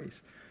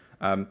discoveries.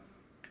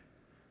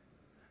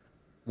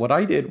 What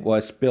I did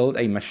was build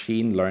a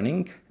machine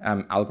learning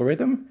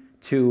algorithm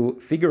to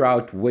figure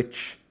out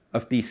which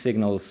of these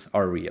signals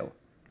are real.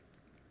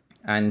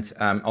 And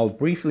I'll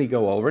briefly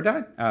go over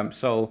that.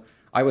 So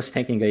I was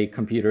taking a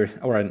computer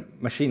or a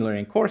machine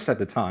learning course at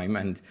the time,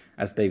 and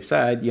as Dave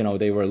said,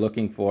 they were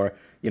looking for,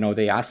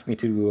 they asked me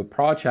to do a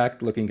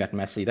project looking at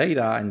messy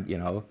data, and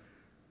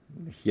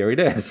here it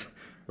is,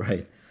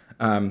 right?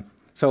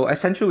 So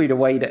essentially, the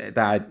way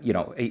that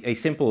a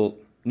simple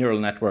neural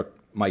network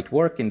might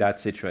work in that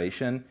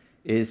situation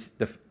is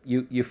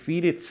you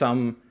feed it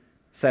some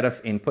set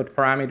of input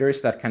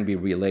parameters that can be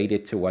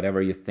related to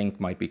whatever you think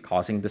might be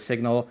causing the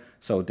signal.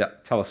 So the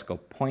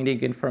telescope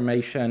pointing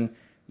information,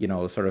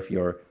 sort of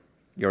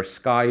your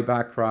sky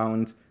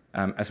background,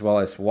 as well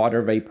as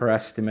water vapor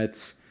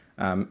estimates,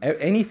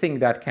 anything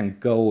that can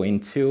go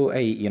into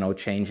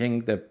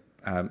changing the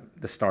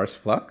star's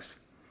flux.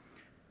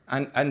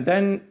 And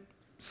then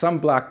some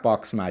black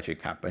box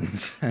magic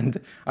happens.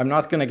 And I'm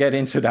not going to get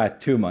into that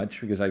too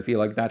much because I feel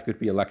like that could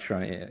be a lecture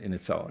in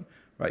its own,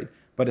 right?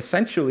 But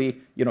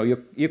essentially,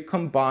 you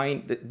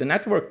combine, the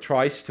network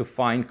tries to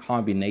find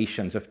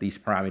combinations of these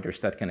parameters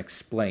that can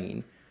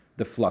explain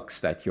the flux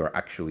that you're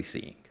actually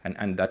seeing,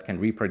 and that can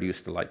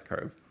reproduce the light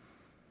curve.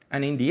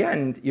 And in the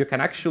end, you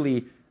can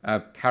actually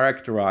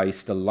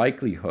characterize the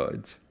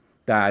likelihood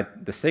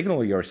that the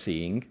signal you're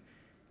seeing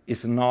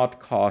is not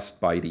caused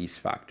by these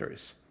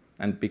factors.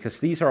 And because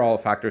these are all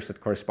factors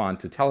that correspond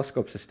to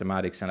telescope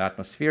systematics and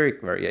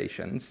atmospheric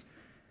variations,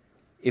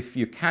 if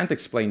you can't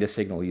explain the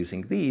signal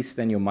using these,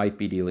 then you might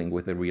be dealing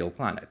with a real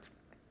planet.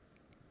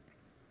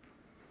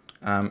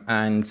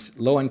 And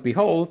lo and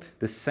behold,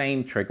 the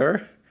same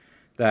trigger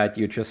that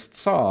you just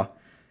saw,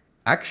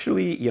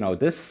 actually,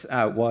 this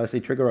was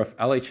a trigger of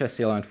LHS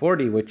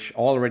 1140, which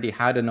already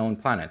had a known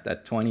planet,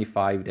 that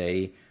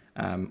 25-day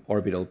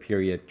orbital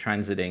period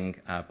transiting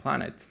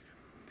planet.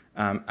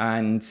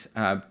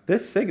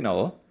 This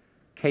signal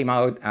came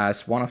out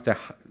as one of the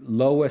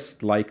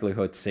lowest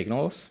likelihood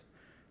signals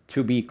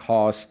to be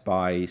caused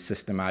by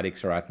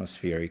systematics or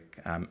atmospheric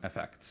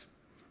effects.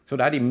 So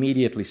that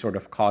immediately sort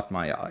of caught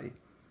my eye.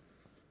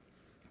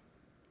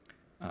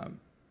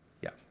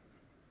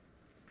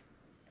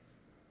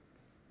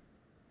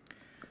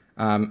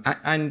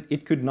 And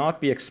it could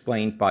not be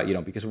explained by,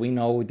 because we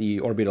know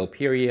the orbital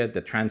period, the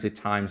transit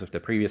times of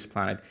the previous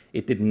planet,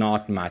 it did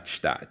not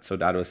match that. So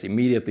that was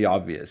immediately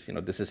obvious.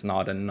 This is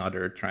not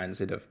another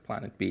transit of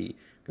planet B,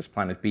 because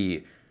planet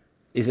B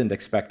isn't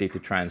expected to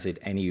transit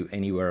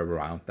anywhere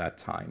around that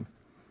time.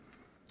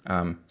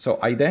 So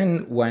I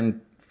then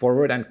went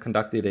forward and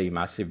conducted a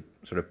massive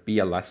sort of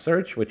BLS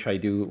search, which I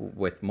do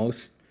with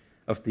most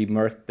of the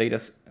Mirth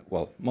data,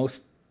 well,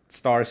 most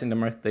stars in the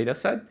Mirth data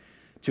set,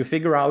 to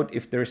figure out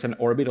if there's an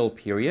orbital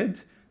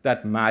period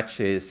that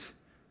matches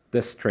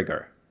this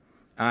trigger.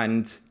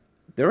 And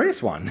there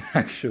is one,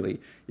 actually.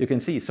 You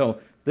can see.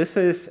 So this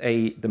is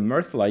the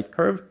Mirth light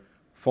curve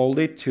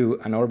folded to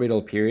an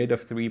orbital period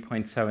of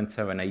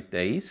 3.778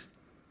 days.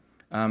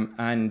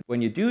 And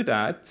when you do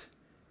that,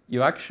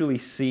 you actually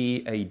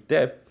see a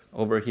dip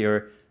over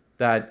here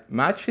that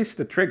matches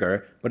the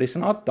trigger, but it's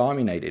not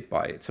dominated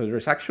by it. So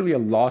there's actually a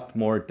lot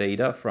more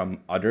data from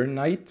other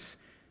nights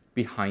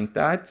behind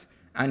that.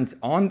 And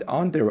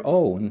on their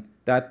own,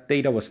 that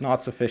data was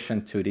not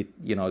sufficient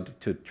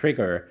to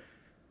trigger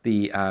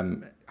the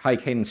high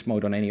cadence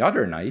mode on any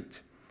other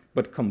night.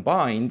 But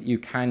combined, you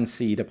can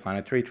see the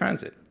planetary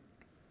transit.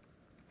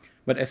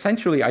 But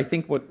essentially, I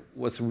think what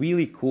was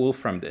really cool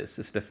from this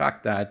is the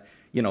fact that,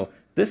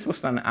 this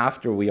was done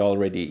after we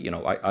already,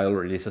 I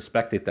already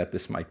suspected that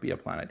this might be a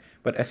planet.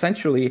 But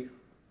essentially,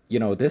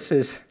 this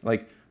is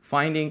like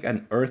finding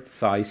an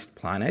Earth-sized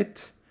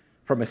planet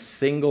from a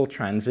single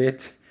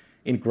transit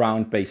in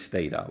ground-based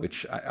data,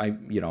 which I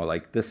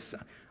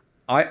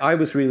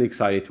was really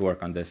excited to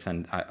work on this,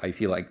 and I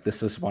feel like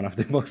this is one of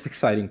the most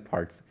exciting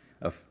parts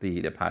of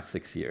the past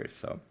 6 years.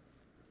 So.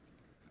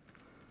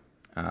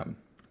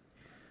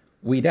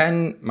 We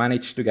then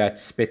managed to get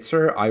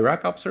Spitzer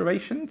IRAC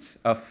observations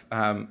of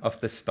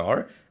the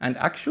star, and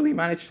actually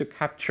managed to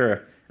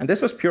capture, and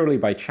this was purely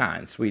by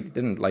chance. We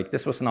didn't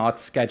this was not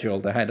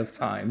scheduled ahead of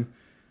time.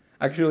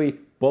 Actually,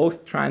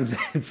 both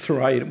transits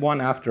right one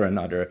after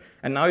another,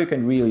 and now you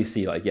can really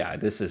see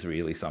this is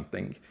really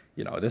something.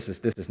 This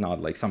is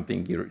not like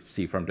something you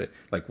see from the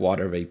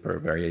water vapor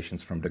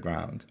variations from the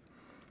ground.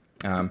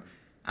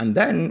 And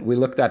then we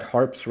looked at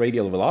HARP's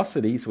radial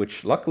velocities,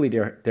 which luckily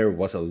there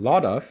was a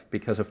lot of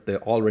because of the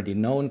already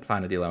known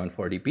planet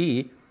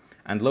 1140b.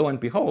 And lo and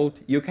behold,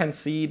 you can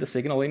see the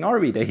signal in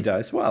RV data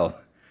as well.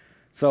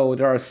 So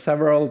there are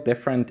several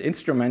different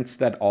instruments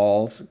that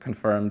all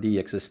confirm the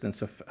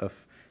existence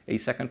of a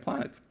second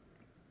planet.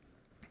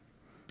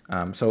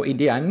 So in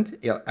the end,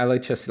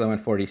 LHS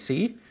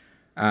 1140c,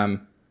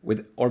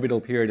 with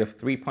orbital period of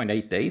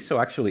 3.8 days, so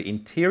actually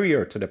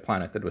interior to the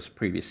planet that was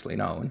previously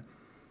known,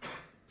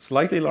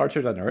 slightly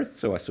larger than Earth,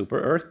 so a super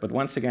Earth, but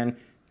once again,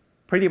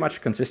 pretty much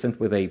consistent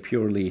with a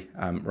purely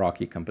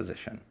rocky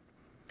composition.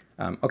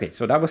 Okay,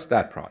 so that was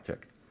that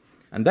project.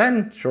 And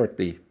then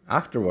shortly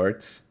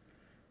afterwards,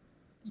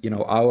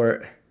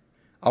 our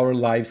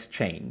lives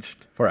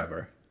changed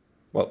forever.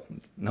 Well,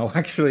 no,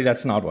 actually,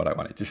 that's not what I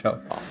wanted to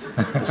show.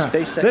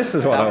 This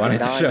is what I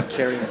wanted to show.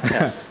 Carrying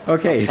TESS,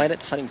 okay. A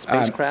planet-hunting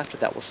spacecraft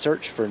that will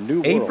search for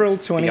new April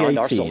worlds beyond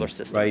our 2018, solar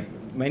system. right?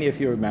 Many of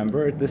you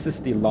remember, this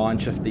is the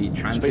launch of the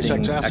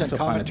Transiting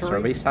Exoplanet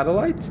Survey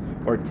Satellite,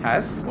 or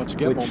TESS, which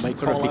sort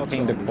of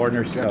became the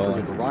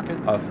cornerstone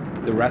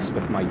of the rest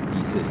of my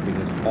thesis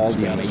because of all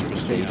the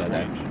amazing data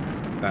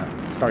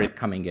that started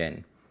coming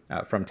in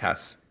from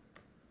TESS.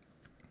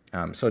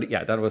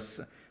 That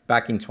was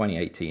back in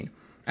 2018.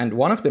 And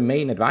one of the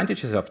main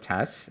advantages of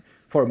TESS,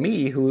 for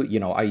me, who,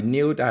 I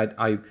knew that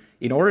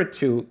in order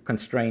to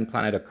constrain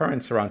planet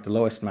occurrence around the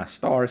lowest mass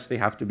stars, they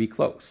have to be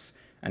close.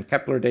 And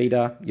Kepler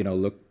data,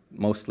 look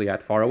mostly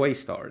at faraway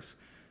stars.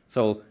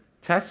 So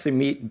TESS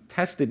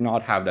did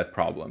not have that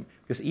problem,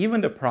 because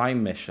even the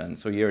prime mission,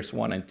 so years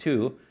 1 and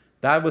 2,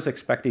 that was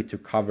expected to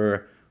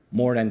cover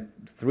more than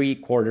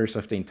 3/4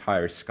 of the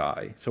entire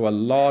sky. So a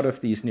lot of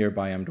these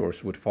nearby M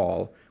dwarfs would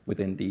fall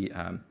within the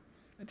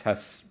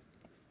TESS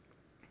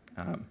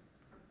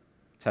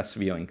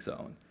viewing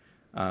zone.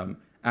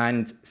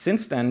 And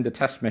since then, the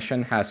TESS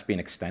mission has been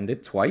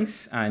extended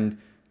twice, and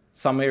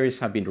some areas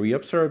have been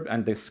reobserved,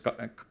 and the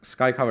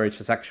sky coverage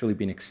has actually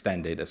been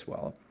extended as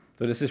well.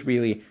 So this is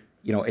really,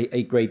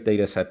 a great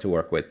data set to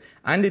work with.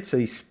 And it's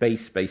a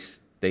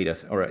space-based data,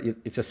 or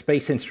it's a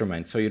space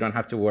instrument, so you don't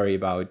have to worry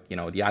about,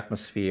 the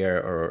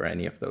atmosphere or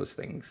any of those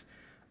things.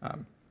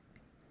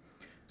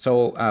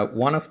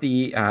 One of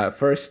the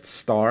first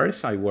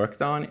stars I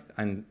worked on,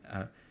 and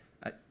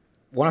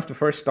one of the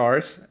first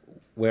stars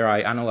where I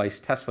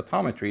analyzed TESS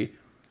photometry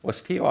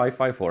was TOI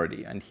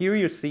 540. And here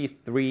you see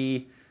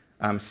 3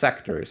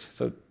 sectors.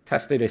 So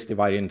TESS data is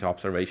divided into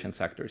observation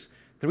sectors.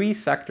 3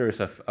 sectors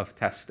of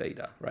TESS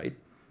data, right?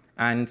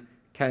 And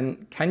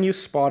can you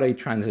spot a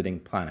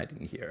transiting planet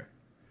in here?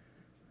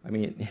 I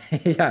mean,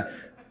 yeah.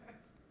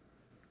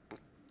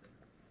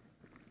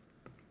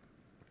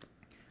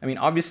 I mean,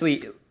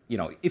 obviously,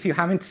 if you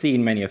haven't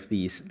seen many of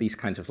these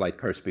kinds of light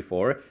curves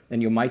before,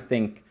 then you might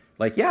think,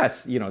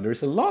 yes,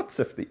 there's lots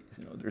of these.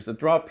 There's a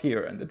drop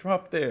here, and the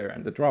drop there,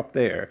 and the drop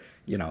there,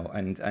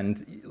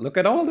 and look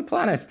at all the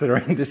planets that are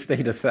in this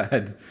data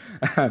set.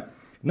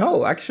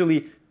 No,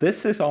 actually,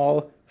 this is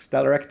all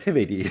stellar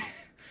activity.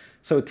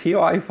 So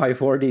TOI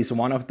 540 is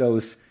one of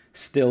those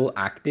still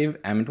active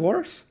M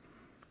dwarfs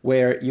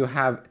where you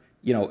have,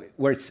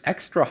 where it's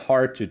extra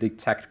hard to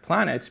detect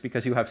planets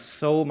because you have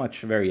so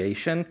much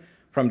variation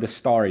from the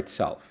star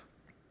itself,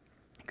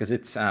 because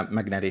it's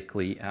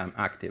magnetically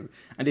active.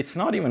 And it's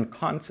not even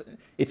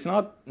it's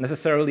not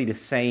necessarily the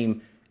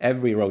same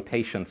every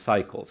rotation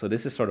cycle. So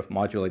this is sort of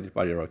modulated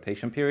by the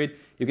rotation period.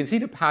 You can see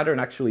the pattern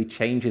actually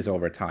changes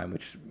over time,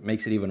 which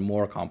makes it even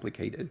more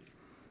complicated.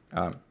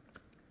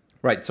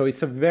 Right, so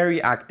it's a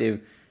very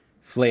active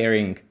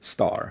flaring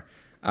star.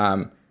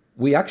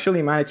 We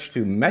actually managed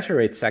to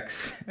measure its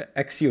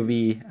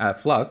XUV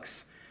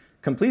flux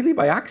completely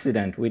by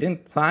accident. We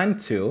didn't plan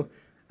to.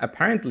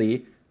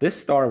 Apparently, this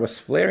star was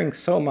flaring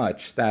so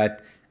much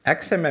that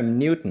XMM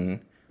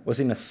Newton was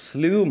in a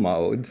slew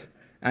mode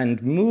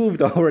and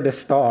moved over the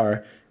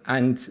star,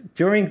 and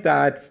during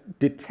that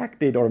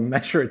detected or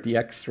measured the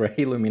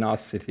X-ray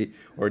luminosity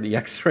or the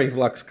X-ray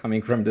flux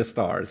coming from the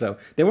star. So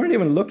they weren't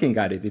even looking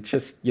at it. It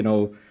just,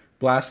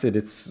 blasted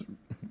its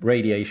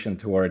radiation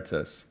towards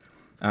us.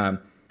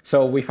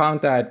 So we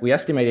found that, we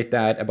estimated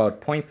that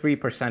about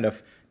 0.3%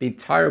 of the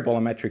entire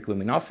bolometric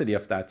luminosity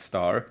of that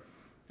star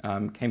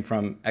came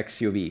from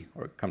XUV,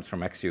 or comes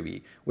from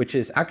XUV, which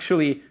is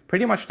actually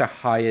pretty much the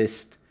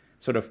highest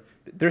sort of,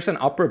 there's an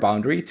upper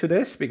boundary to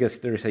this because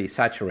there's a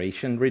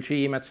saturation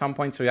regime at some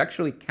point, so you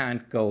actually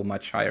can't go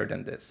much higher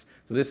than this.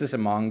 So this is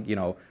among,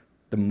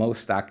 the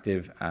most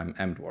active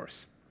M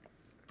dwarfs.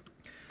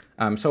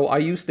 So I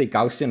used the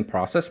Gaussian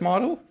process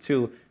model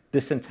to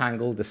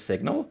disentangle the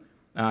signal.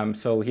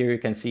 So here you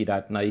can see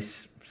that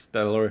nice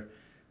stellar,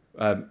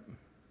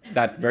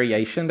 that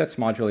variation that's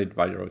modulated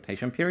by the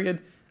rotation period.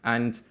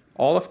 And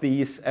all of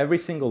these, every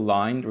single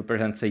line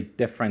represents a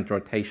different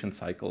rotation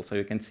cycle. So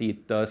you can see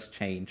it does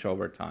change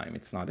over time.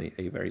 It's not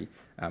a very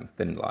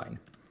thin line.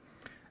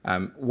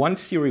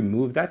 Once you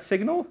remove that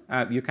signal,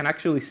 you can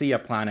actually see a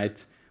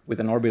planet with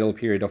an orbital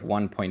period of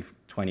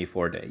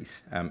 1.24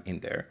 days in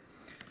there.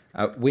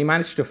 We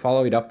managed to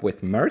follow it up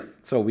with MIRTH.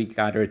 So we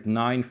gathered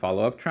 9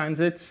 follow-up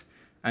transits.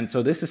 And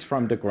so this is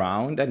from the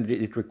ground, and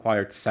it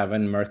required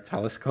 7 MIRTH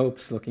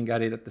telescopes looking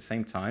at it at the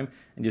same time.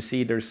 And you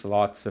see there's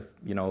lots of,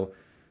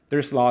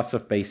 there's lots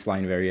of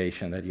baseline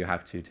variation that you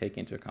have to take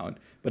into account.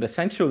 But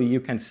essentially, you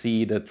can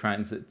see the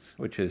transits,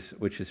 which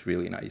is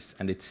really nice.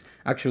 And it's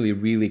actually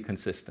really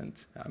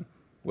consistent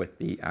with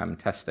the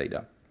TESS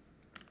data.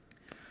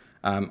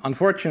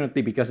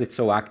 Unfortunately, because it's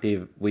so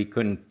active, we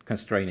couldn't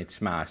constrain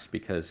its mass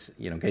because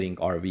getting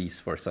RVs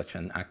for such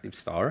an active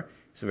star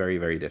is very,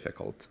 very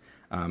difficult.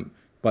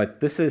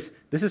 But this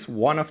is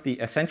one of the,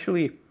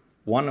 essentially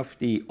one of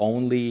the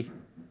only,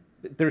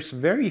 there's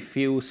very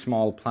few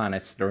small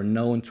planets that are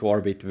known to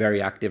orbit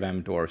very active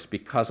M dwarfs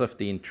because of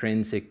the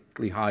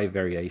intrinsically high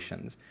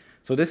variations.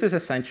 So this is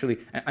essentially,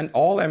 and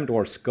all M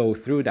dwarfs go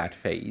through that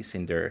phase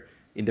in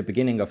the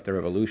beginning of their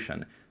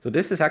evolution. So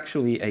this is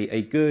actually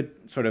a good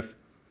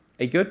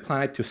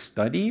planet to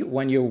study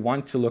when you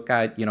want to look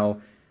at,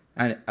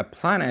 a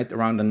planet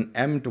around an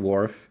M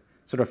dwarf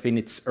sort of in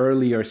its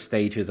earlier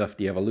stages of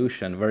the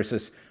evolution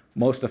versus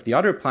most of the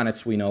other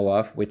planets we know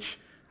of, which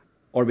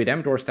orbit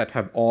M dwarfs that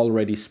have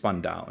already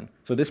spun down.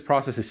 So this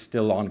process is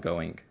still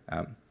ongoing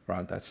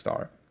around that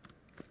star.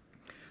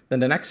 Then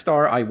the next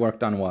star I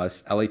worked on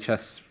was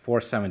LHS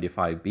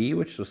 475b,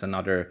 which was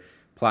another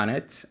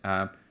planet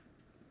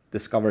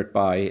discovered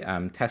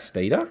by TESS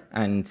data.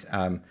 And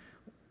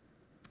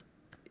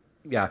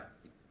yeah,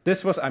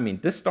 this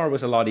star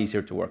was a lot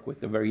easier to work with.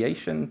 The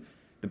variation,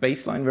 the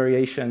baseline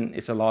variation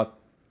is a lot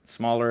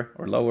smaller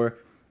or lower,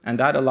 and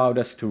that allowed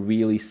us to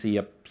really see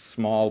a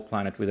small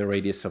planet with a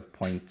radius of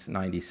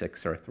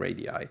 0.96 Earth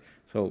radii.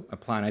 So a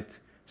planet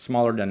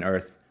smaller than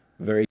Earth,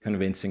 very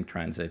convincing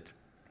transit.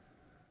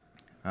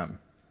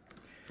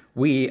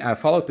 We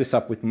followed this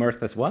up with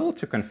MIRTH as well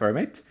to confirm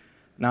it.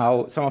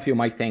 Now, some of you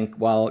might think,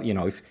 well,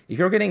 if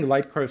you're getting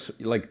light curves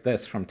like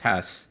this from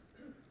TESS,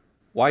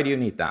 why do you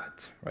need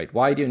that, right?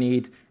 Why do you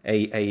need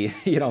a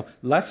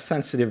less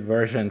sensitive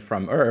version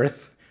from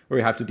Earth where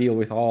you have to deal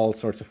with all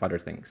sorts of other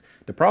things?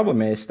 The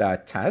problem is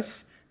that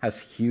TESS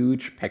has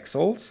huge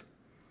pixels.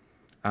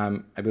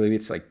 I believe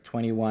it's like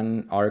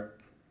 21 arc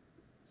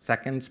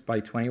seconds by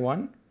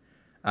 21.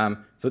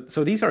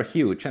 So these are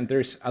huge, and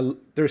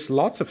there's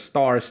lots of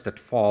stars that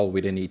fall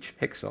within each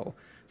pixel.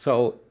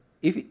 So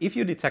if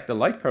you detect a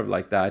light curve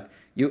like that,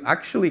 you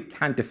actually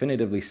can't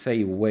definitively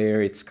say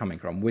where it's coming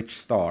from, which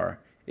star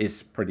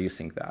is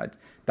producing that.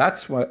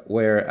 That's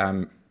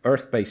where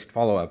Earth-based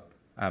follow-up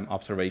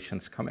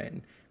observations come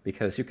in,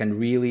 because you can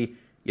really,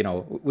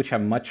 which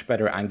have much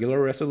better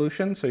angular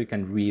resolution, so you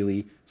can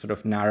really sort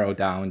of narrow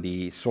down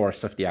the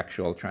source of the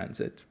actual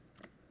transit.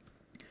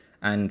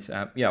 And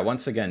yeah,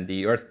 once again,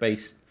 the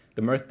Earth-based,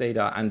 the MIRTH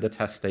data and the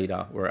TESS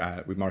data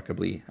were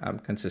remarkably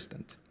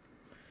consistent.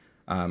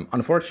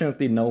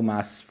 Unfortunately, no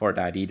mass for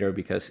that either,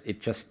 because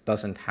it just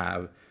doesn't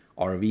have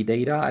RV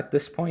data at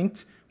this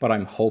point, but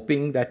I'm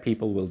hoping that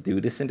people will do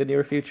this in the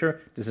near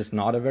future. This is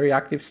not a very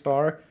active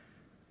star.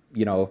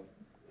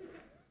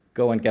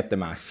 Go and get the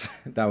mass.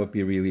 That would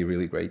be really,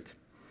 really great.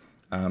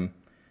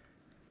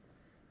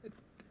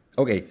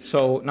 Okay,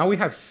 so now we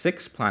have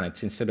 6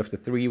 planets instead of the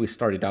 3 we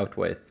started out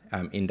with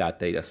in that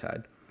data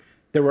set.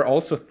 There were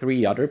also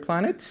 3 other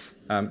planets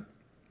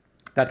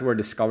that were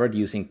discovered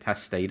using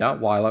TESS data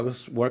while I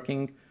was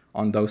working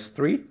on those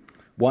 3.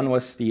 One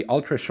was the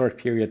ultra-short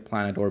period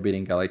planet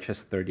orbiting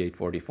LHS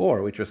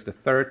 3844, which was the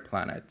 3rd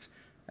planet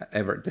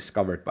ever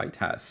discovered by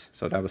TESS.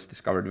 So that was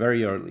discovered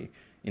very early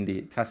in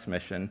the TESS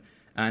mission.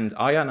 And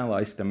I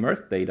analyzed the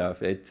MIRTH data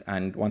of it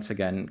and once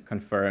again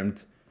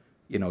confirmed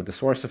the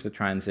source of the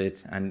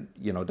transit, and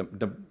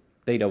the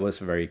data was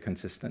very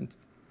consistent.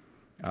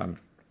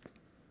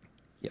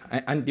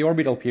 Yeah, and the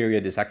orbital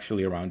period is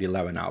actually around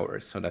 11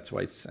 hours, so that's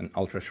why it's an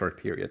ultra-short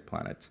period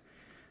planet.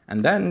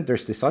 And then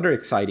there's this other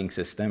exciting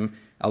system,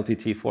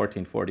 LTT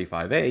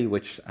 1445A,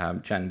 which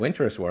Jen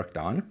Winters worked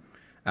on,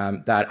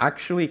 that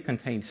actually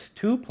contains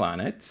 2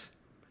 planets.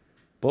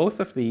 Both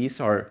of these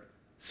are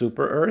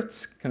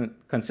super-Earths,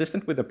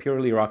 consistent with a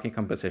purely rocky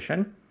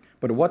composition.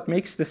 But what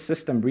makes this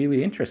system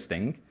really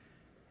interesting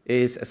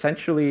is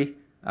essentially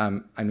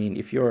I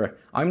mean,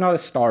 I'm not a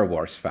Star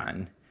Wars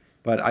fan,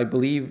 but I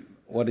believe,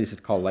 what is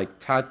it called, like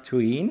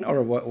Tatooine,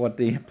 or what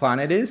the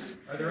planet is?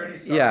 Are there any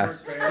Star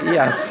Wars fans?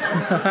 Yes.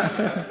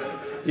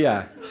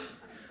 Yeah.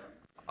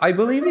 I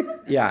believe it,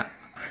 yeah.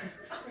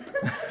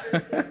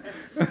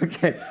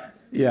 Okay,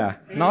 yeah,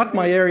 not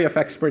my area of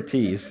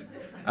expertise.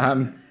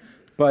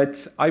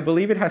 But I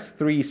believe it has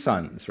 3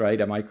 suns,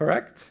 right? Am I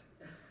correct?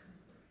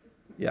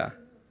 Yeah.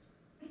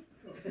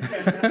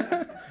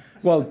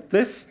 Well,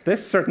 this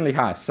certainly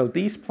has. So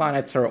these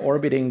planets are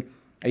orbiting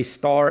a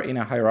star in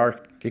a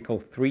hierarchical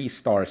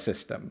 3-star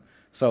system.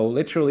 So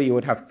literally you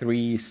would have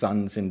 3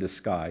 suns in the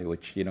sky,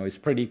 which, is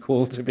pretty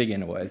cool to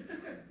begin with.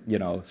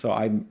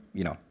 So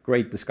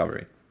great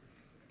discovery.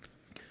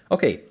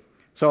 Okay,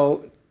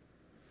 so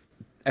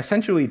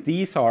essentially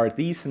these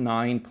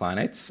 9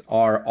 planets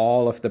are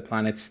all of the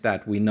planets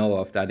that we know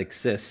of that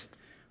exist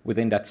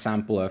within that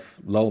sample of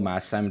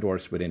low-mass M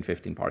dwarfs within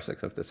 15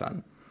 parsecs of the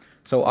sun.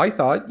 So I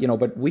thought,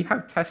 but we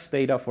have test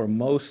data for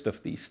most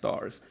of these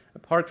stars,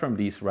 apart from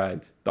these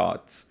red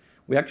dots.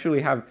 We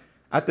actually have,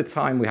 at the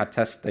time, we had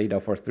test data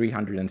for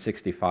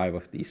 365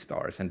 of these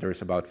stars, and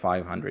there's about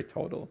 500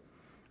 total.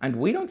 And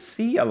we don't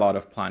see a lot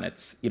of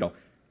planets.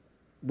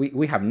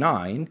 We have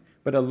 9,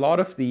 but a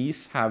lot of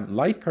these have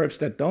light curves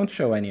that don't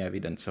show any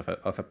evidence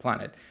of a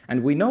planet.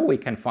 And we know we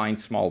can find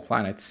small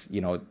planets,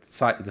 the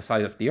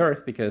size of the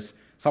Earth, because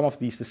some of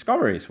these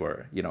discoveries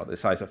were, the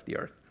size of the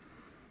Earth.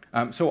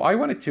 So I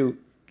wanted to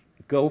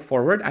go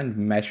forward and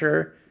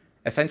measure,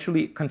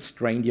 essentially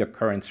constrain the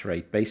occurrence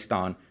rate based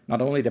on not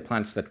only the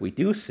planets that we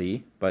do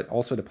see, but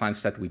also the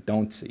planets that we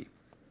don't see.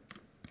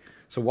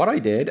 So what I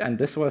did, and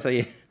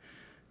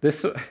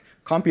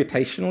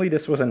computationally,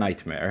 this was a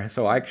nightmare.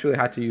 So I actually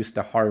had to use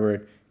the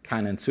Harvard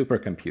Cannon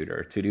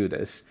supercomputer to do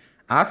this.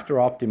 After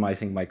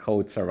optimizing my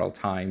code several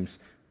times,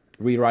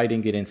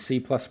 rewriting it in C++,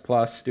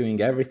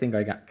 doing everything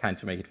I can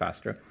to make it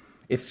faster.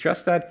 It's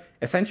just that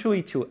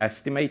essentially to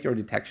estimate your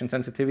detection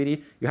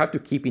sensitivity, you have to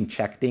keep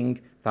injecting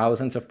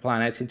thousands of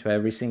planets into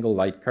every single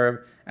light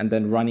curve and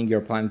then running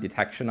your planet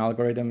detection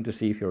algorithm to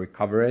see if you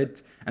recover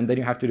it. And then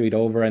you have to do it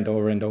over and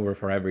over and over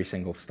for every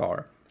single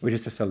star, which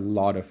is just a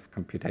lot of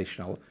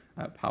computational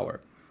power.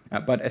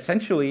 But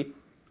essentially,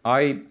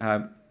 I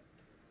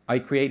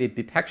created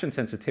detection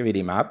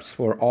sensitivity maps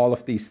for all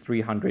of these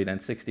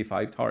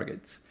 365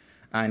 targets.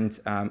 And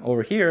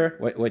over here,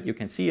 what you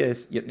can see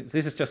is,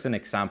 this is just an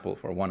example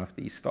for one of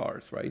these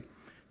stars, right?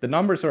 The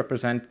numbers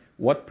represent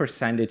what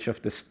percentage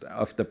of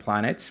the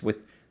planets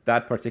with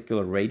that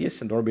particular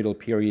radius and orbital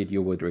period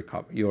you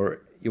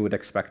would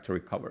expect to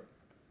recover.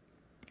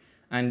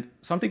 And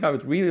something I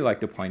would really like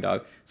to point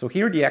out, so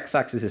here the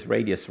x-axis is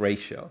radius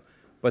ratio,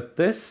 but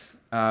this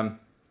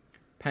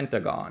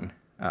pentagon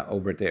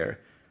over there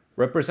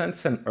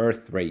represents an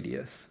Earth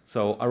radius.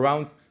 So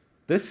around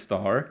this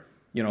star,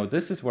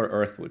 this is where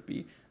Earth would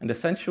be. And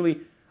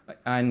essentially,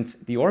 and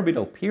the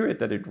orbital period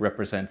that it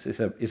represents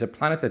is a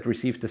planet that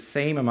receives the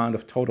same amount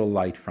of total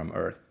light from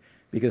Earth,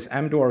 because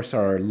M dwarfs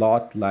are a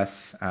lot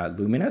less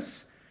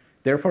luminous.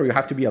 Therefore, you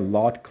have to be a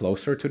lot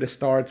closer to the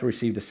star to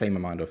receive the same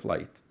amount of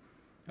light.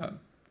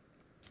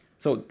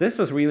 So this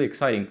was really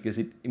exciting because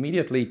it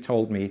immediately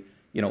told me,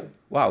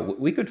 wow,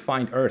 we could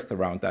find Earth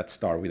around that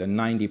star with a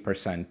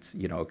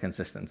 90%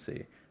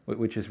 consistency,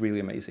 which is really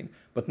amazing.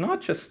 But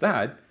not just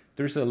that.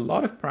 There's a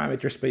lot of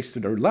parameter space to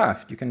the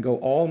left. You can go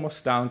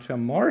almost down to a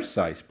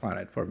Mars-sized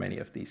planet for many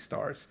of these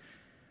stars.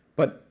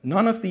 But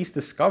none of these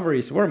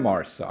discoveries were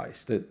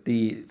Mars-sized.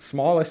 The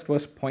smallest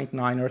was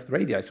 0.9 Earth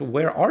radii. So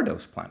where are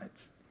those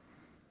planets?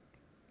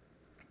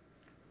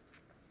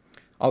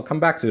 I'll come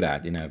back to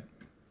that in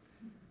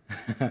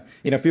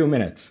a few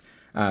minutes.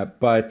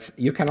 But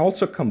you can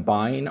also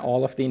combine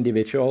all of the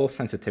individual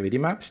sensitivity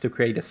maps to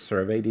create a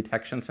survey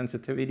detection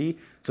sensitivity.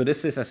 So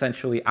this is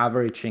essentially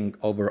averaging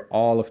over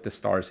all of the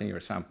stars in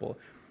your sample.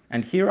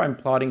 And here I'm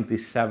plotting the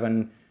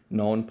 7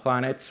 known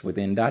planets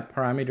within that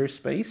parameter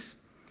space.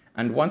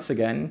 And once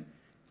again,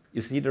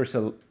 you see your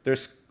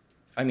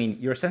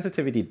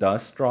sensitivity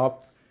does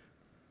drop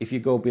if you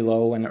go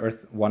below 1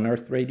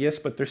 Earth radius,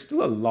 but there's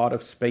still a lot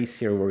of space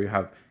here where you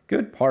have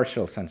good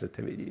partial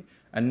sensitivity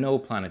and no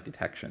planet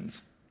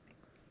detections.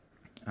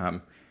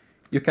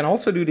 You can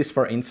also do this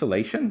for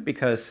insolation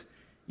because,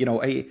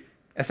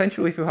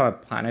 essentially if you have a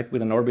planet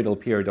with an orbital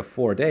period of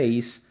 4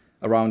 days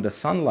around a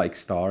sun-like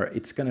star,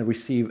 it's going to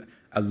receive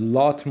a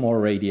lot more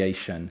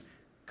radiation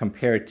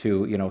compared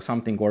to,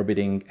 something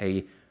orbiting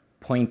a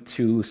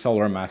 0.2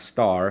 solar mass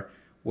star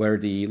where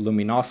the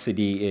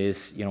luminosity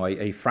is,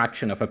 a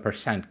fraction of a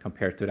 %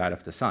 compared to that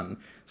of the sun.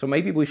 So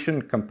maybe we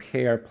shouldn't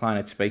compare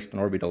planets based on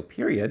orbital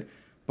period,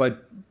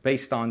 but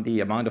based on the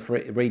amount of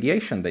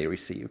radiation they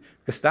receive.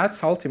 Because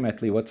that's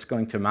ultimately what's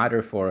going to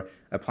matter for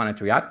a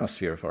planetary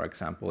atmosphere, for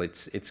example.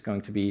 It's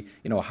going to be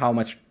how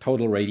much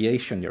total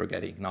radiation you're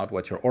getting, not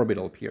what your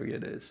orbital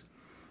period is.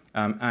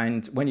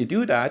 And when you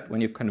do that,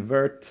 when you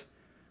convert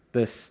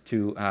this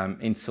to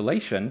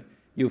insolation,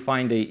 you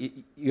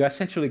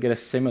essentially get a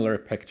similar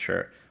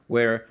picture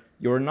where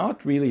you're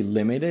not really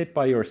limited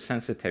by your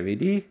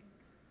sensitivity.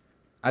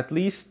 At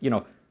least,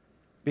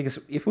 because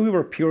if we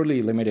were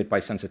purely limited by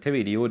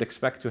sensitivity, you would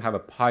expect to have a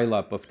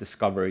pileup of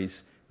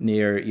discoveries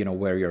near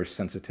where your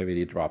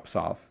sensitivity drops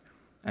off.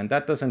 And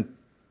that doesn't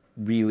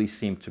really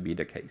seem to be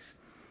the case.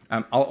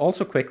 I'll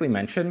also quickly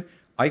mention,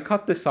 I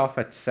cut this off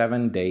at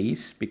 7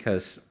 days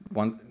because,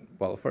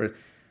 for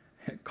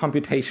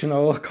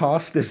computational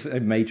cost is a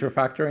major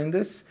factor in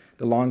this.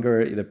 The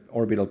longer the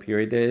orbital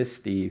period is,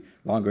 the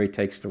longer it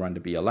takes to run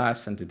the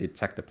BLS and to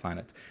detect the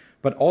planet.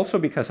 But also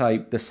because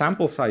the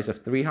sample size of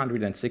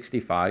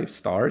 365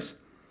 stars,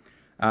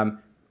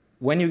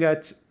 when you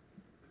get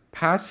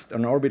past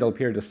an orbital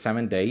period of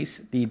 7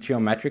 days, the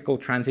geometrical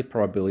transit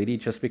probability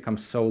just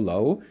becomes so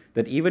low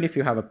that even if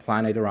you have a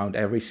planet around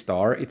every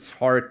star, it's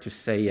hard to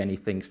say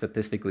anything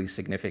statistically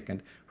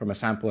significant from a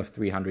sample of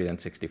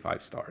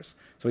 365 stars.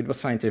 So it was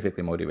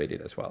scientifically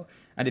motivated as well.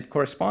 And it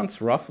corresponds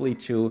roughly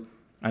to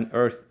an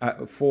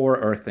 4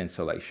 Earth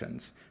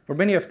installations. For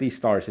many of these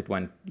stars, it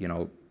went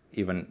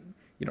even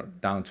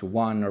down to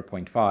 1 or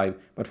 0.5.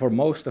 But for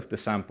most of the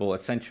sample,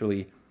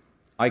 essentially,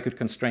 I could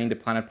constrain the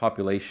planet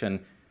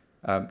population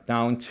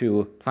down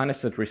to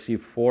planets that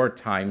receive 4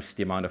 times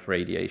the amount of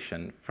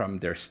radiation from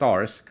their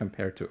stars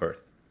compared to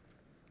Earth.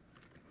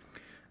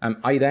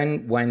 I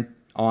then went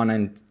on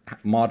and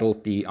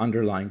modeled the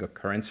underlying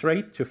occurrence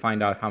rate to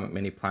find out how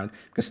many planets,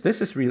 because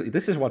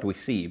this is what we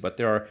see, but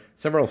there are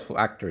several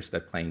factors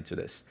that play into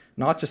this.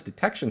 Not just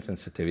detection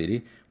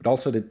sensitivity, but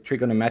also the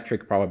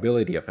trigonometric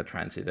probability of a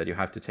transit that you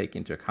have to take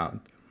into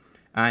account.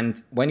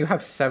 And when you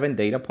have 7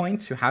 data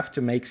points, you have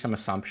to make some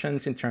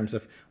assumptions in terms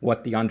of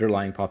what the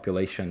underlying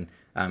population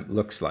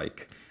looks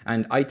like.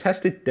 And I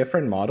tested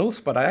different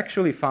models, but I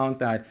actually found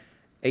that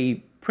a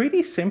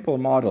pretty simple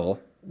model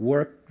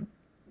worked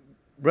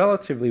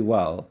relatively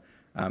well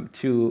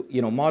to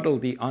model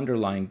the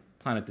underlying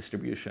planet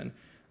distribution.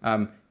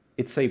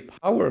 It's a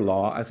power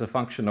law as a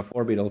function of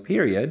orbital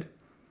period,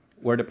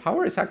 where the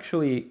power is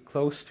actually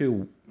close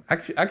to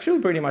actually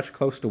pretty much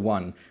close to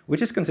 1,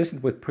 which is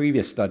consistent with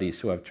previous studies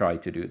who have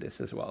tried to do this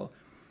as well.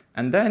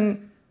 And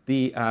then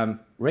the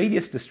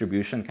radius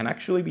distribution can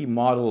actually be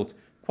modeled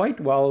quite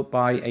well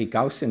by a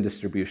Gaussian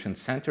distribution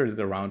centered at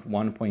around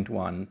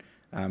 1.1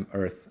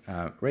 Earth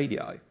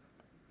radii,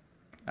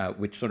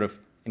 which sort of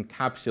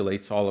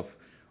encapsulates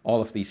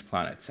all of these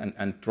planets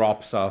and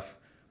drops off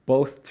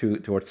both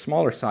towards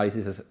smaller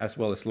sizes as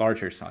well as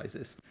larger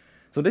sizes.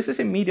 So this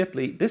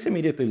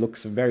immediately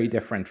looks very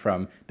different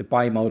from the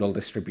bimodal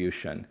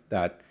distribution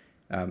that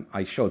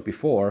I showed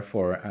before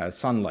for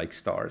Sun-like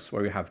stars,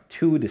 where you have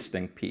 2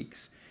 distinct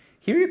peaks.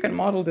 Here you can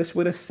model this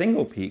with a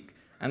single peak,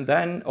 and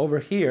then over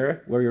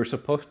here, where you're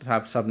supposed to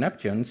have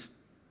sub-Neptunes,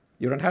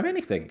 you don't have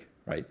anything,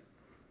 right?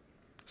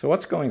 So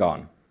what's going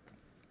on?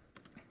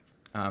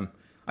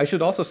 I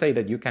should also say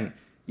that you can,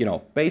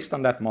 based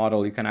on that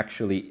model, you can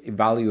actually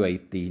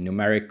evaluate the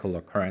numerical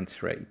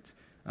occurrence rate.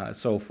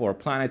 So for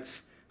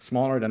planets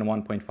smaller than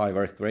 1.5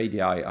 Earth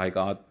radii, I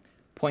got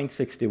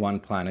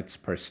 0.61 planets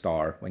per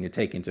star when you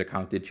take into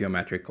account the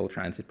geometrical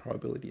transit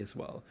probability as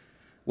well.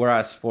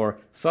 Whereas for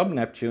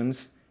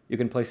sub-Neptunes, you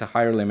can place a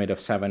higher limit of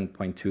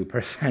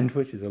 7.2%,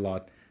 which is a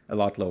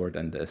lot lower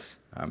than this.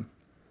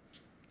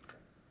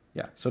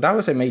 Yeah, so that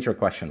was a major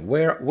question.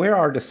 Where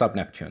are the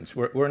sub-Neptunes?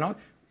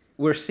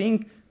 We're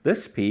seeing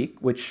this peak,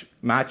 which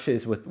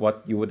matches with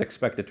what you would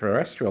expect the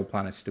terrestrial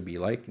planets to be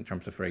like in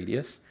terms of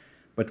radius,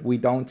 but we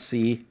don't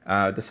see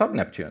the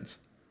sub-Neptunes.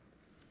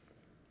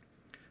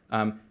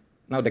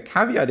 Now, the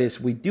caveat is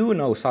we do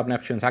know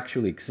sub-Neptunes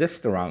actually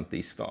exist around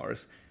these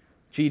stars.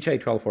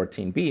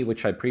 GJ1214b,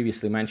 which I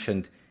previously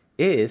mentioned,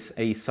 is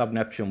a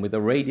sub-Neptune with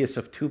a radius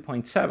of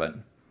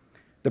 2.7.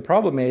 The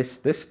problem is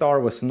this star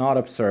was not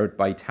observed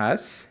by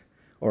TESS,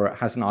 or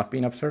has not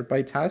been observed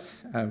by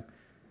TESS,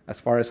 as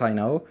far as I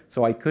know,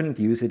 so I couldn't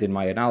use it in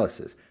my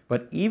analysis.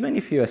 But even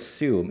if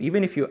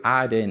you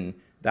add in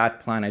that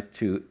planet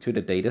to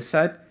the data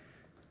set,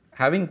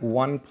 having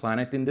 1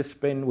 planet in this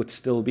bin would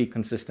still be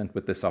consistent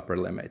with this upper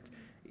limit.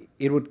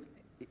 It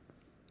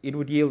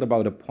would yield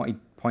about a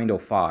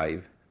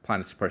 0.05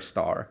 planets per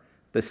star,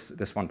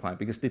 this 1 planet,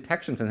 because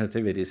detection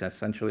sensitivity is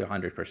essentially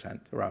 100%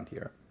 around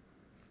here.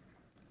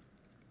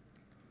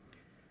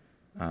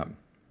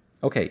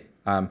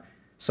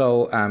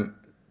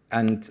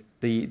 And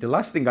the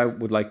last thing I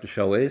would like to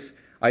show is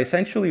I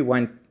essentially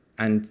went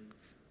and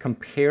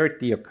compared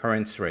the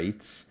occurrence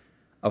rates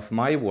of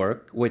my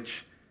work,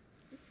 which,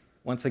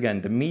 once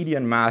again, the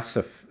median mass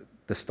of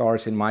the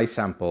stars in my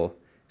sample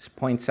is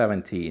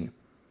 0.17,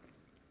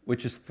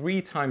 which is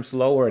 3 times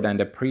lower than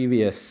the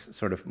previous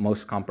sort of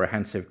most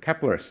comprehensive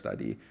Kepler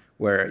study,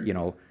 where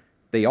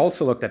they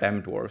also looked at M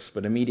dwarfs,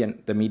 but the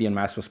median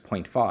mass was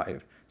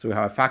 0.5. So we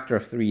have a factor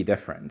of 3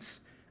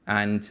 difference.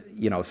 And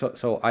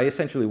so I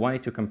essentially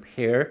wanted to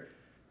compare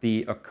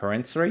the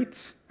occurrence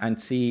rates and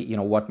see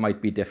what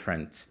might be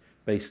different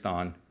based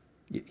on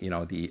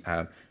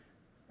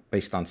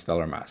based on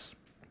stellar mass.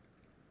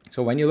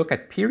 So when you look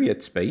at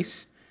period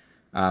space,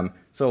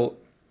 so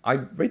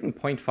I've written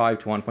 0.5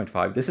 to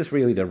 1.5. This is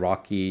really the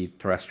rocky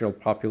terrestrial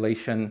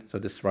population, so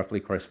this roughly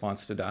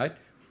corresponds to that.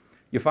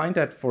 You find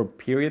that for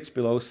periods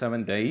below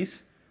 7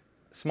 days,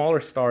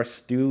 smaller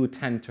stars do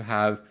tend to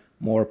have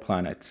more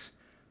planets.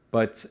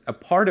 But a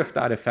part of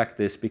that effect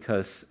is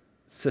because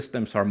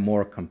systems are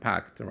more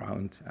compact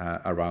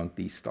around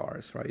these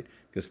stars, right?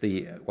 Because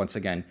once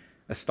again,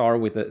 a star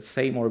with the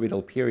same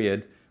orbital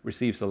period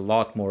receives a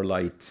lot more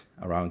light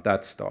around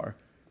that star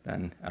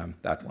than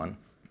that one.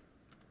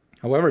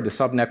 However, the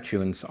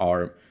sub-Neptunes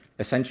are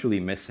essentially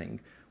missing,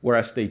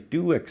 whereas they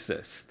do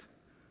exist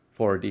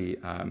for the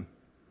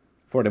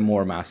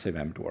more massive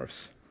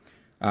M-dwarfs.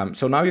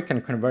 So now you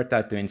can convert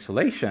that to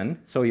insolation.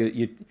 So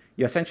you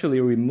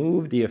essentially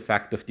remove the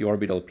effect of the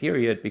orbital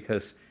period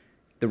because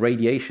the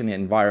radiation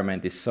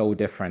environment is so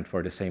different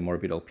for the same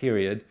orbital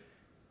period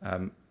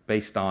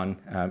based on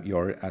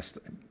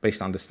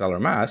the stellar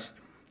mass,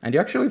 and you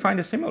actually find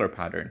a similar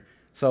pattern.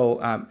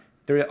 So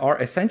there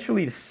are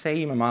essentially the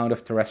same amount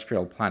of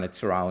terrestrial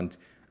planets around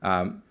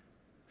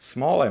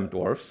small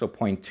M-dwarfs, so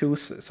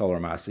 0.2 solar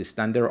masses,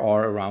 than there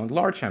are around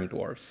large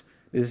M-dwarfs.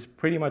 This is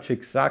pretty much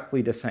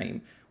exactly the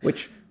same,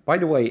 which, by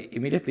the way,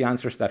 immediately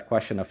answers that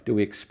question of do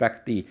we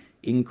expect the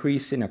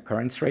increase in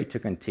occurrence rate to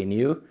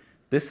continue?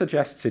 This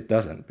suggests it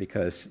doesn't,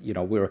 because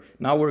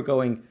we're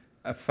going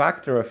a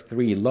factor of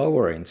 3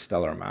 lower in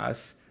stellar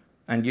mass,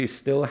 and you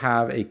still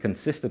have a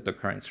consistent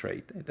occurrence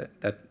rate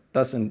that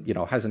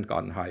hasn't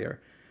gotten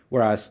higher.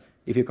 Whereas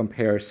if you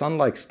compare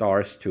sun-like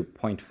stars to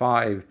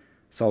 0.5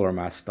 solar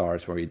mass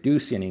stars, where you do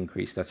see an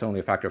increase, that's only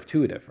a factor of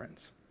 2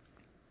 difference.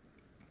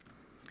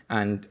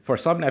 And for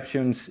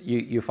sub-Neptunes,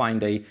 you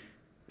find a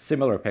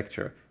similar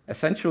picture.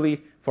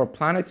 Essentially, for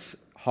planets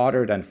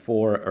hotter than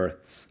 4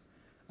 Earths,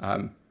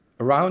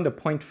 around a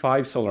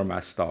 0.5 solar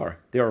mass star,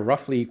 they are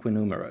roughly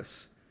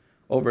equinumerous.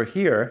 Over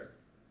here,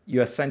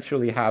 you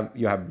essentially have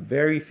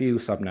very few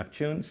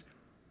sub-Neptunes,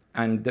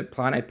 and the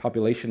planet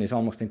population is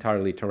almost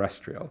entirely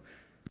terrestrial.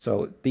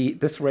 So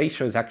this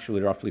ratio is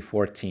actually roughly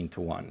 14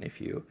 to 1,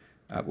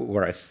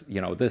 whereas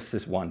this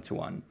is 1 to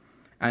 1.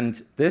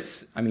 And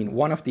this,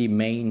 one of the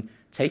main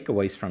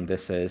takeaways from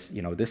this is,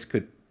 this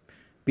could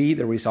be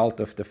the result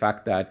of the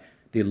fact that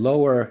the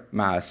lower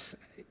mass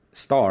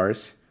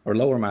stars or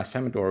lower mass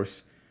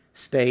M-dwarfs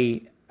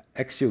stay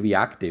XUV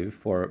active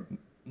for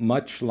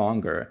much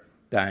longer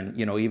than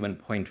even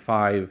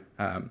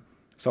 0.5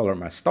 solar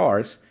mass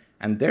stars,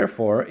 and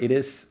therefore it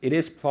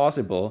is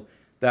plausible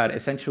that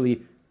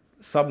essentially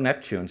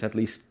sub-Neptunes, at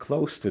least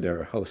close to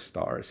their host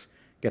stars,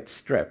 get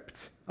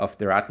stripped of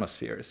their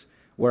atmospheres,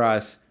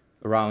 whereas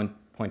around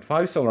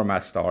 0.5 solar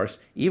mass stars,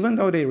 even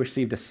though they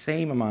receive the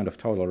same amount of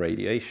total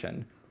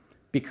radiation,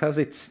 because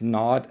it's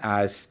not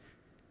as,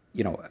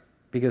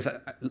 because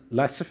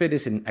less of it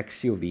is in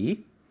XUV,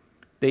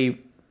 they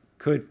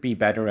could be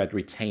better at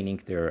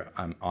retaining their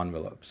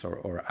envelopes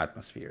or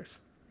atmospheres.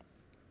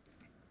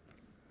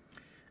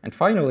 And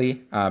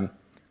finally,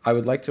 I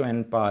would like to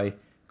end by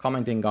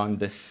commenting on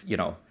this,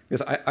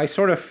 because I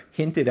sort of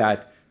hinted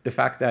at the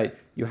fact that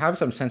you have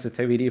some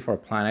sensitivity for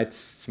planets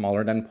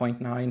smaller than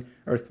 0.9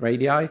 Earth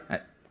radii.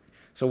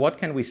 So what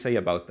can we say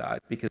about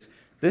that? Because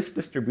this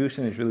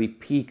distribution is really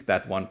peaked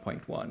at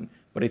 1.1,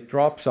 but it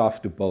drops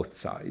off to both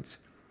sides.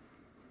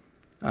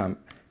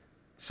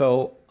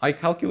 So I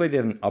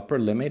calculated an upper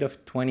limit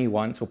of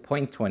 21, so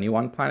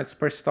 0.21 planets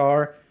per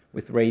star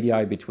with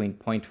radii between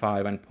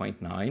 0.5 and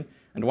 0.9.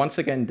 And once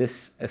again,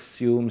 this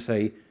assumes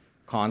a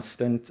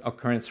constant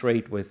occurrence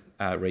rate with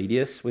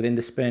radius within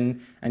the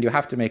spin. And you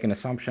have to make an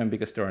assumption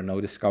because there are no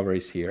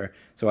discoveries here.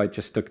 So I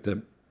just took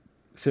the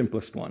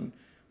simplest one.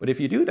 But if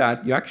you do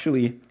that, you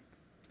actually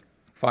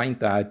find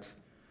that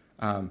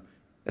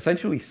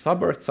essentially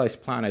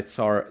sub-Earth-sized planets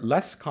are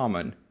less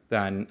common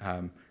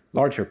than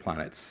larger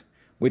planets,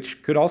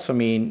 which could also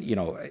mean,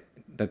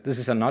 that this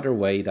is another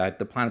way that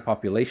the planet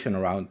population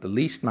around the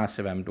least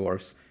massive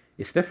M-dwarfs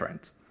is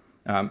different.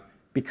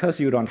 Because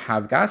you don't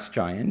have gas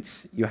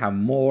giants, you have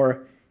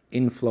more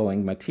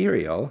inflowing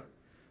material,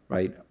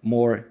 right?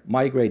 More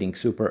migrating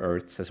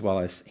super-Earths as well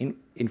as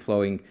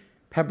inflowing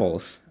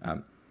pebbles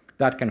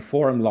that can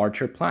form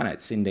larger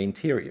planets in the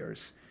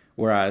interiors.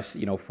 Whereas,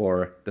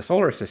 for the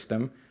solar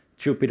system,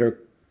 Jupiter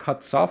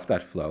cuts off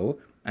that flow,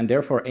 and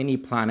therefore any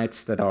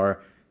planets that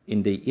are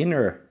in the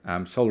inner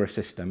solar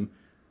system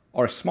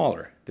are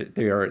smaller.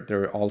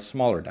 They're all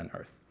smaller than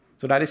Earth.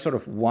 So that is sort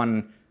of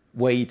one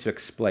way to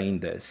explain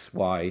this,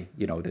 why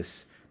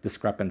this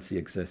discrepancy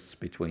exists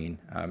between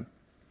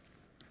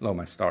low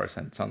mass stars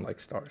and sun-like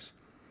stars.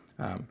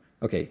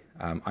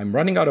 I'm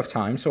running out of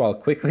time, so I'll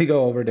quickly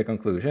go over the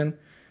conclusion.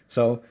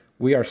 So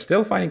we are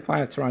still finding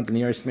planets around the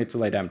nearest mid to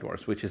late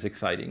M-dwarfs, which is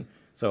exciting.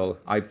 So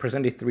I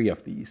presented 3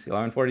 of these,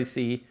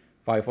 1140c,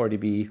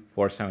 540b,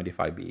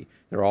 475b.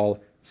 They're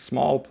all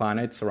small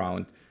planets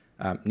around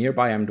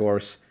nearby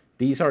M-dwarfs.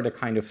 These are the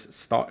kind of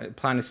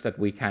planets that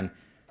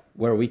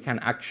where we can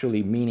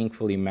actually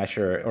meaningfully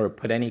measure or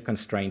put any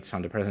constraints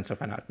on the presence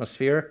of an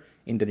atmosphere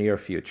in the near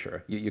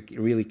future. You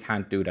really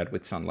can't do that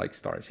with sun-like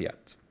stars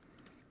yet.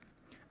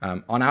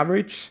 On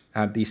average,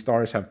 these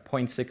stars have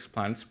 0.6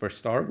 planets per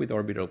star with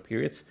orbital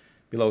periods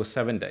below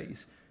 7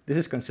 days. This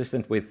is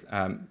consistent with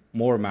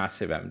more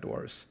massive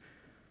M-dwarfs.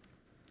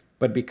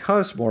 But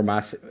because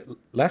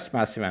less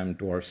massive M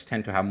dwarfs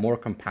tend to have more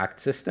compact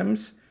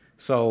systems,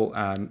 so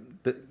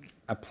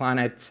a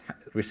planet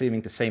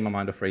receiving the same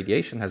amount of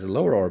radiation has a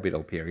lower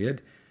orbital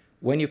period.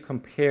 When you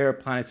compare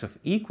planets of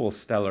equal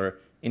stellar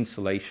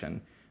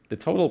insolation, the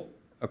total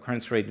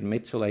occurrence rate in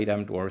mid to late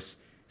M dwarfs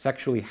is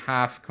actually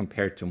half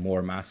compared to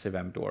more massive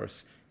M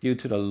dwarfs due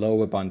to the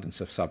low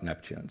abundance of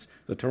sub-Neptunes.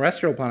 So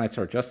terrestrial planets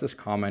are just as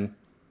common.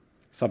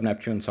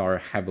 Sub-Neptunes are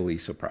heavily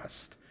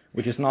suppressed,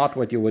 which is not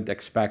what you would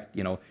expect,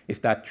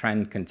 if that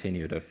trend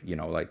continued of,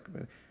 like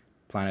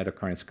planet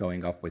occurrence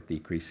going up with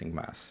decreasing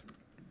mass.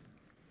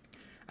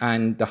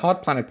 And the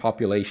hot planet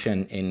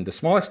population in the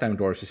smallest M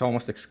dwarfs is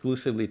almost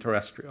exclusively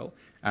terrestrial.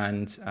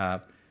 And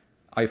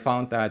I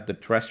found that the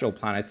terrestrial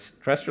planets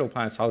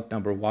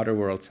outnumber water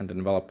worlds and the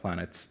developed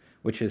planets,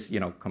 which is,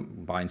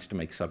 combines to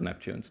make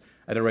sub-Neptunes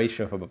at a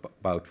ratio of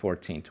about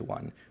 14 to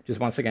 1. Just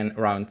once again,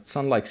 around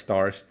sun-like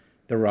stars,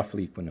 they're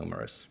roughly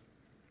equinumerous.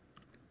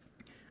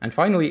 And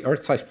finally,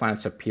 Earth-sized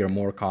planets appear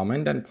more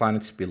common than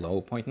planets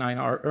below 0.9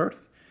 our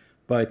Earth.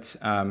 But,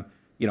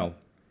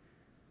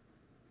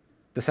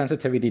 the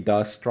sensitivity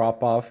does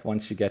drop off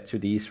once you get to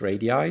these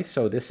radii.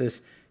 So this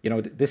is,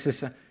 this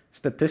is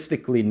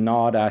statistically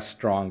not as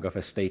strong of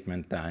a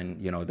statement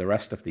than, the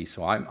rest of these.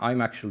 So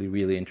I'm actually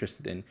really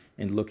interested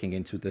in looking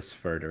into this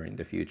further in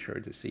the future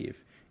to see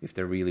if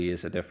there really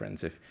is a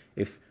difference.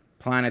 If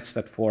planets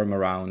that form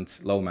around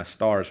low-mass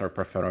stars are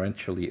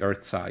preferentially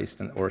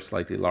Earth-sized or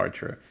slightly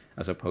larger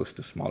as opposed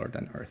to smaller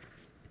than Earth.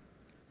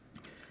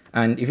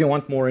 And if you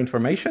want more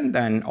information,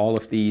 then all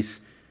of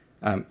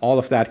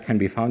that can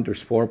be found.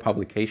 There's 4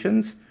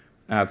 publications.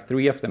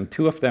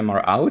 2 of them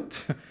are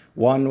out.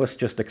 One was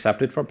just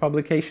accepted for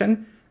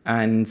publication,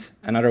 and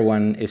another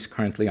one is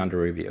currently under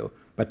review.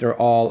 But they're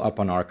all up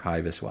on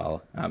archive as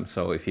well.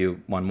 So if you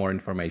want more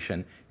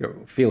information,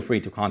 feel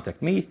free to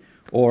contact me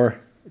or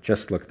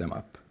just look them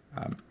up.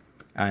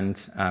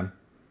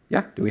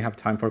 Yeah, do we have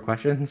time for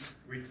questions?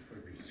 We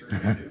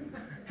certainly do.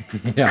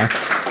 Yeah.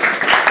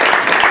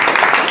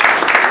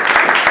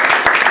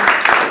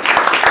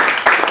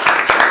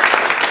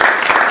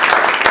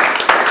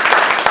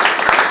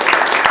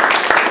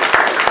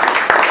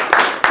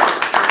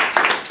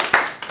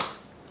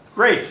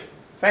 Great.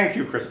 Thank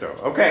you, Kristo.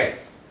 Okay.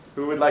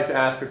 Who would like to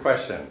ask a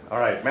question? All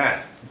right,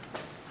 Matt.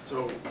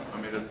 So,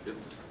 I mean,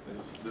 this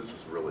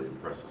is really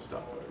impressive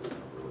stuff. I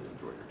really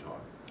enjoyed your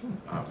talk.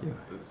 Thank you.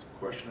 This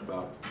question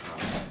about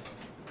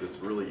this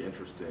really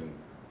interesting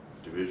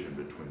division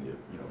between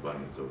the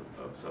abundance of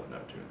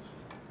sub-Neptunes,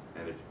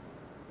 and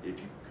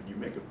could you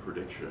make a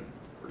prediction,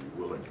 or are you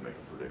willing to make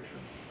a prediction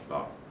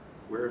about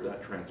where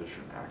that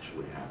transition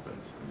actually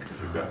happens? I mean, if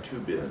you've got 2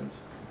 bins,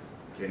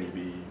 can you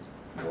be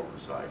more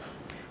precise?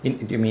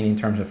 Do you mean in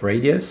terms of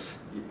radius?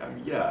 I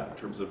mean, yeah, in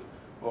terms of,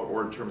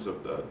 or in terms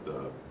of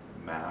the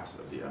mass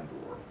of the M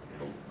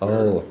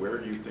dwarf. Where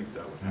do you think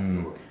that would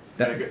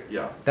have to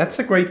go? That's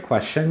a great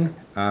question.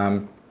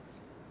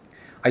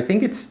 I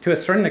think it's, to a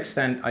certain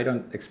extent, I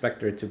don't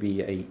expect there to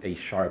be a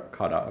sharp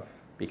cutoff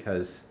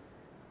because,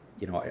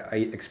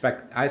 I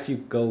expect as you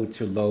go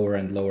to lower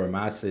and lower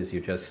masses, you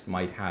just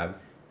might have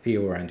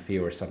fewer and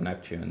fewer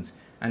sub-Neptunes.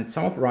 And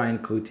some of Ryan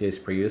Cloutier's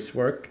previous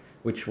work,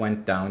 which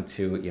went down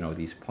to,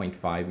 these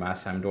 0.5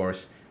 mass M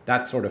dwarfs,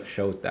 that sort of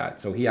showed that.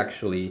 So he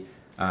actually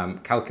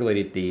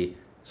calculated the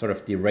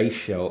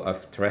ratio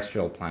of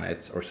terrestrial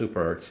planets or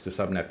super-Earths to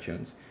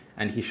sub-Neptunes.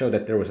 And he showed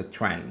that there was a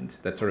trend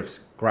that sort of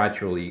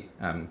gradually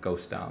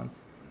goes down.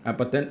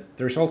 But then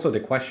there's also the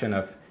question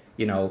of,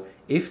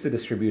 if the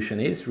distribution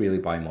is really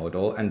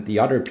bimodal and the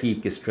other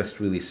peak is just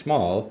really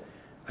small,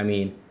 I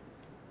mean,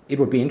 it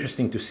would be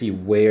interesting to see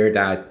where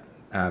that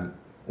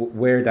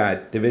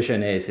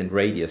division is in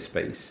radius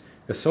space.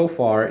 Because so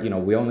far,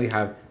 we only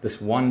have this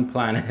one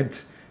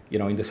planet,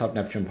 in the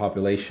sub-Neptune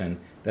population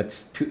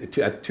that's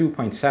at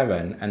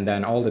 2.7, and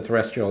then all the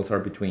terrestrials are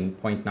between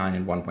 0.9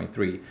 and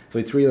 1.3. So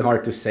it's really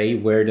hard to say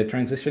where the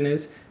transition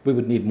is. We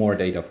would need more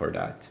data for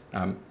that.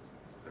 Follow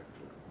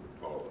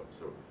up.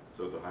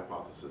 So the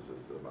hypothesis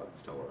is about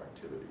stellar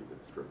activity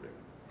that's stripping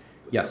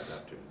the Yes.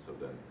 sub-Neptune. So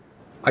then,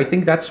 I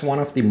think that's one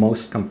of the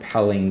most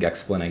compelling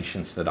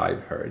explanations that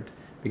I've heard,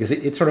 because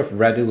it sort of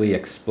readily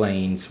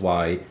explains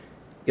why,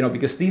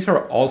 because these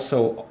are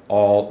also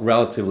all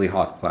relatively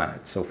hot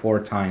planets, so 4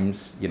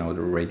 times, the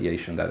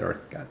radiation that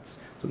Earth gets,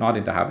 so not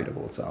in the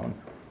habitable zone.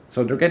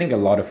 So they're getting a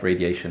lot of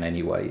radiation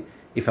anyway.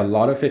 If a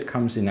lot of it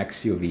comes in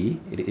XUV,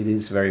 it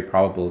is very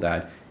probable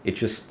that it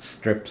just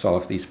strips all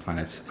of these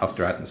planets of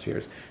their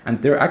atmospheres.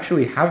 And there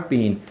actually have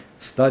been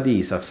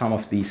studies of some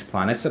of these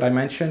planets that I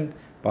mentioned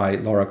by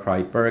Laura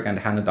Kreitberg and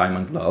Hannah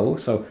Diamond Lowe.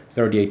 So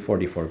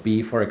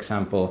 3844b, for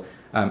example,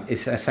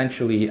 is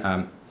essentially,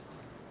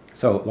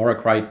 so Laura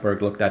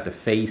Kreitberg looked at the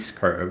phase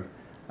curve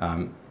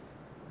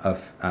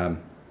of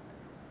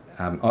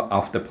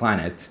the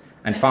planet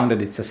and found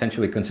that it's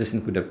essentially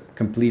consistent with a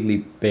completely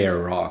bare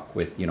rock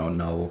with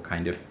no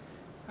kind of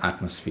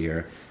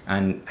atmosphere.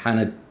 And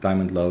Hannah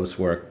Diamond Lowe's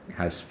work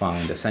has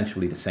found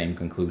essentially the same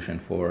conclusion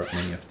for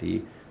many of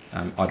the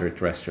other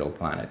terrestrial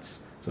planets.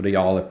 So they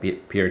all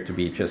appear to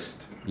be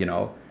just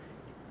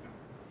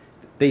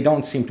they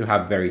don't seem to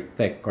have very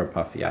thick or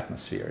puffy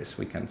atmospheres.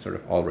 We can sort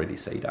of already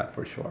say that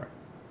for sure.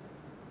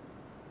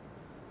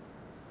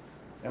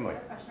 Emily.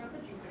 Question about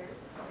the Jupiters,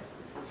 of course.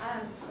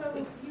 So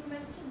you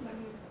mentioned when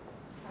you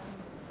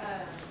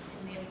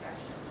in the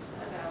introduction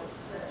about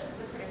the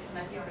prediction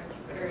that the outer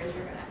Jupiter is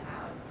you're going to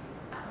have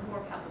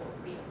more pebbles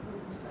being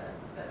moved into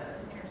the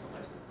inner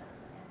solar system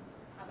and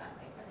how that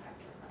might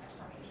affect your planet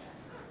formation.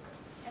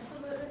 And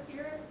so the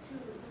theorists who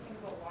think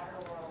about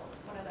water worlds,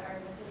 one of the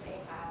arguments that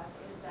they have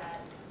is that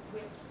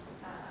with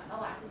a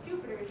lack of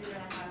Jupiters, you're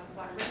going to have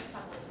water-rich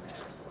pebbles in the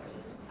outer solar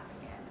system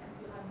coming in, and so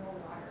you'll have more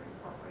water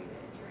incorporated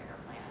into your inner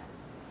planets.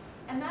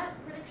 And that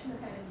prediction is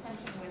kind of in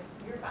tension with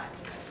your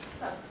finding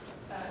that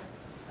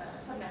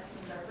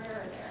sub-Neptunes are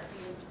rarer there,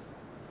 because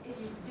if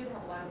you did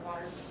have a lot of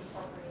water being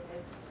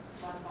incorporated, a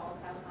lot of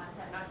volatile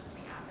content, not just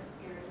in the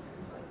atmosphere, but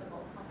into like the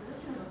bulk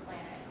composition of the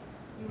planet,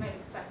 you might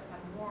expect to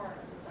have more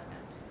of the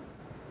sub-Neptunes.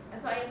 And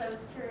so I guess I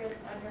was curious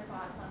on your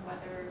thoughts on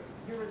whether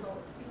your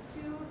results speak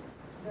to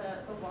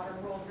the water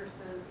world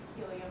versus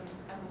helium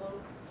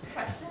envelope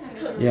question, and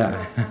if your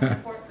results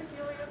support the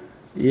helium.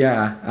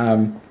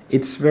 Yeah,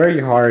 it's very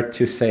hard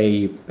to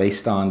say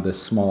based on the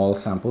small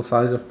sample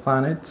size of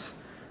planets.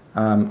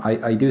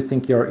 I do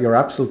think you're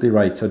absolutely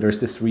right. So there's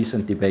this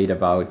recent debate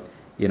about,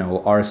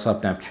 are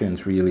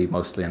sub-Neptunes really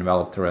mostly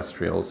enveloped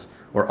terrestrials,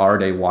 or are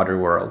they water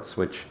worlds,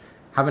 which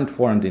haven't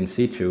formed in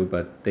situ,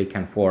 but they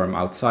can form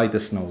outside the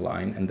snow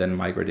line and then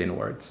migrate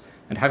inwards.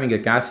 And having a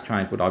gas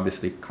giant would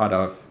obviously cut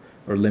off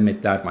or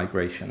limit that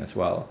migration as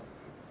well.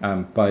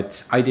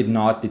 But I did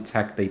not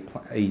detect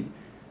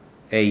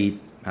a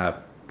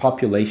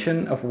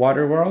population of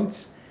water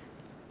worlds.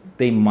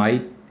 They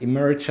might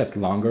emerge at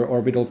longer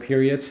orbital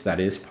periods. That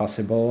is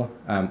possible,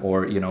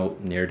 or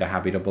near the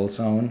habitable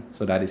zone.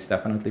 So that is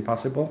definitely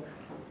possible.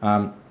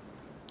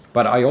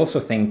 But I also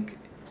think,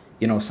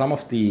 some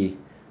of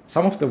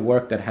the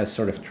work that has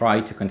sort of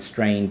tried to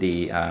constrain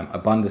the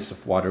abundance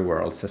of water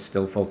worlds has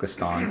still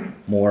focused on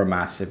more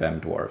massive M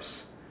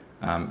dwarfs.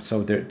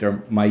 So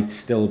there might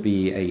still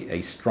be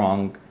a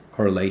strong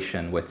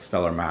correlation with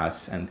stellar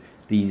mass, and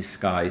these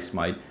guys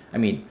might,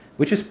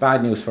 which is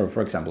bad news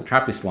for example,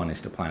 TRAPPIST-1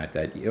 is the planet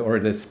or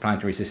this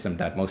planetary system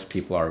that most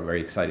people are very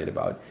excited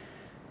about.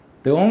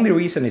 The only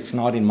reason it's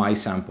not in my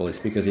sample is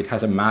because it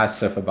has a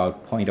mass of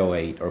about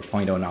 0.08 or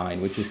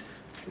 0.09, which is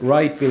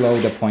right below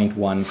the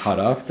 0.1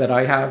 cutoff that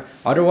I have.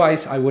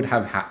 Otherwise, I would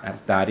have had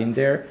that in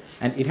there.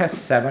 And it has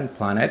 7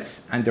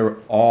 planets, and they're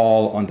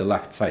all on the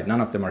left side.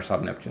 None of them are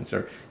sub-Neptunes.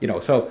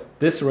 So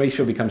this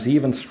ratio becomes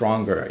even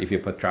stronger if you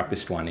put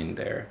TRAPPIST-1 in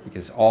there,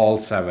 because all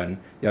 7,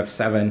 you have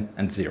 7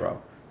 and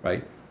 0,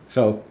 right?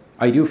 So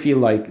I do feel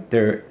like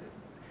this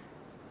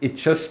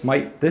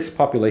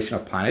population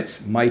of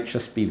planets might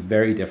just be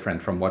very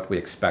different from what we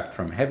expect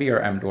from heavier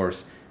M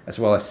dwarfs as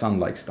well as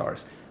sun-like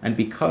stars. And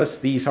because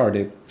these are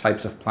the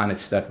types of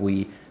planets that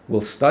we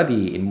will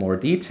study in more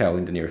detail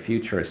in the near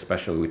future,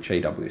 especially with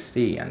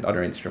JWST and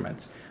other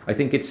instruments, I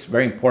think it's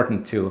very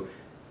important to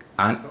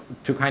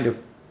kind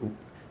of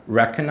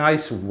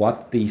recognize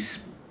what these,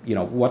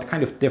 what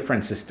kind of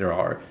differences there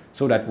are,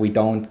 so that we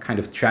don't kind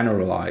of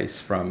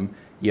generalize from,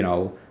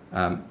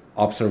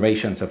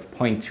 observations of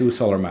 0.2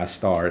 solar mass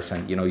stars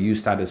and,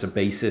 use that as a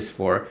basis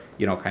for,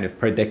 kind of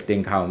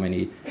predicting how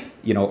many,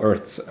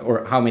 Earths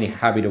or how many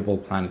habitable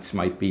planets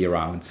might be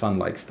around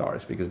sun-like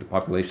stars, because the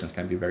populations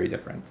can be very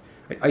different.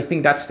 I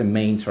think that's the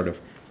main sort of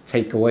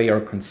takeaway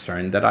or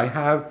concern that I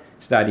have,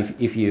 is that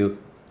if you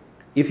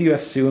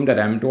assume that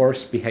M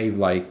dwarfs behave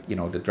like,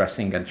 the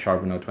Dressing and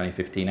Charbonneau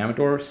 2015 M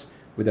dwarfs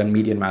with a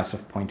median mass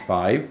of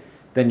 0.5,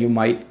 then you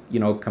might,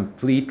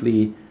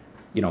 completely,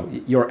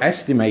 your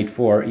estimate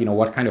for,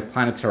 what kind of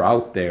planets are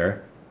out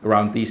there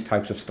around these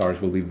types of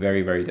stars will be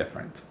very, very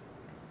different.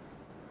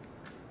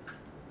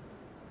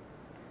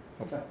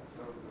 Okay.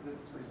 So this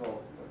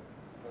result,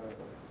 the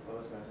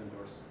lowest mass M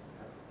dwarfs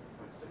have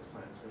 0.6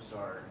 planets per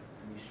star.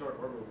 In these short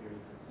orbital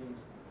periods, it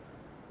seems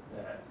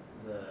that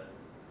the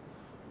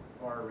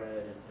far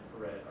red and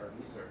infrared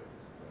RV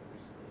surveys that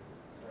recently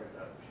started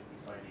up should be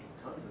finding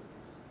tons of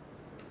these.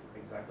 That's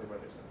exactly where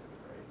they're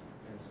sensitive, right?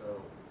 And so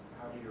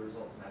how do your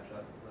results match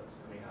up with what's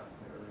coming out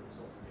from the early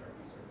results in the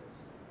RV surveys?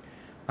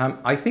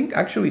 I think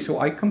actually, so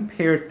I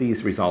compared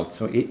these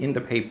results. So in the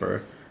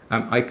paper,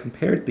 I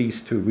compared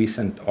these to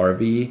recent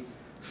RV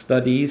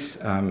studies.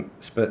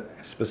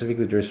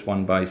 Specifically, there's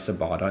one by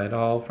Sabata et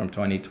al. From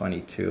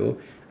 2022.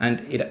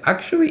 And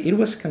it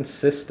was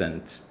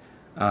consistent.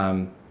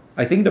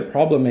 I think the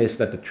problem is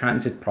that the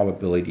transit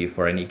probability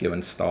for any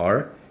given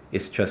star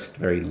is just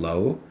very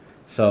low.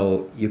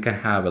 So you can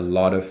have a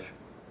lot of,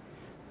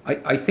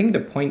 I think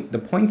the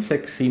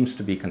 0.6 seems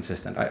to be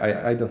consistent.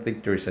 I don't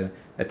think there's a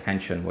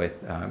tension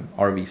with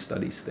RV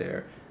studies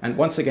there. And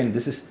once again,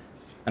 this is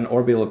an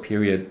orbital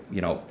period,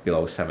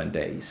 below 7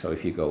 days. So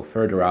if you go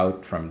further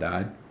out from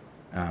that,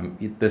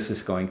 this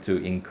is going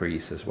to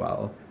increase as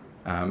well.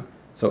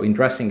 So in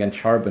Dressing and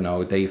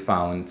Charbonneau, they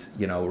found,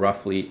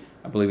 roughly,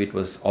 I believe it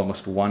was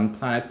almost 1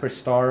 planet per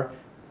star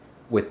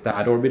with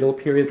that orbital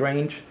period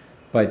range.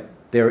 But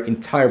their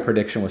entire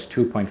prediction was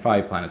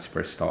 2.5 planets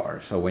per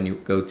star. So when you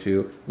go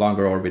to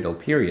longer orbital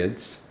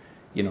periods,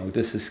 you know,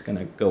 this is going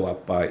to go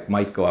up by,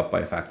 might go up by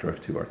a factor of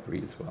 2 or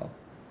 3 as well.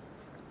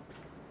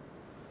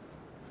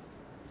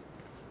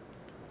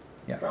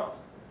 Yeah. Charles?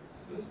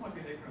 So this might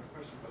be an ignorant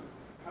question, but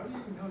how do you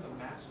know the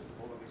masses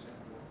of all of these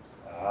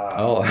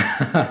Oh,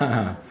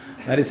 M-dwarfs?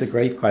 that is a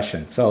great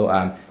question. So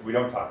We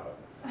don't talk about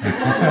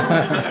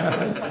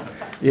that.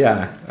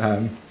 yeah,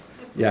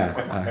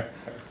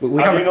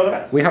 we How have do you know the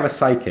mass? we have a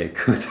psychic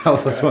who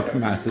tells us what the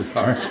masses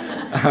are.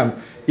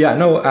 Yeah,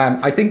 no,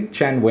 I think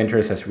Chen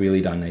Winters has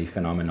really done a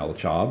phenomenal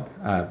job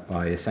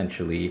by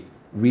essentially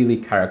really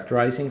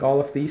characterizing all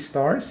of these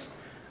stars.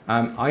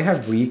 I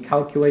have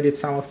recalculated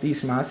some of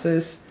these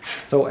masses.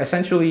 So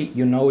essentially,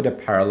 you know the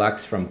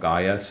parallax from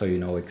Gaia, so you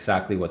know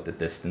exactly what the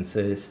distance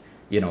is.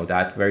 You know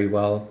that very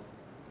well.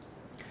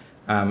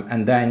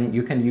 And then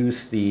you can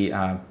use the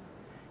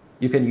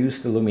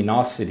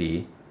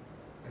luminosity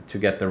to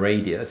get the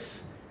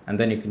radius. And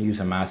then you can use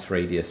a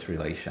mass-radius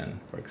relation,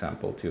 for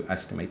example, to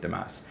estimate the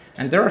mass.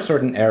 And there are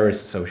certain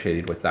errors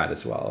associated with that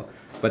as well.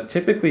 But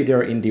typically,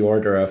 they're in the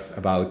order of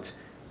about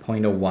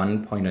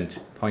 0.01,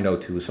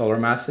 0.02 solar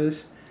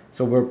masses.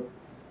 So we're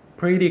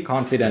pretty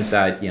confident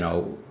that, you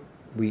know,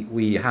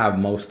 we have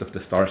most of the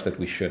stars that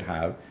we should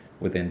have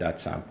within that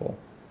sample.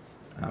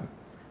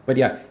 But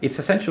yeah, it's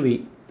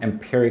essentially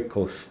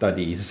empirical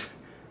studies,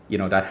 you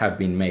know, that have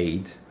been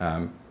made.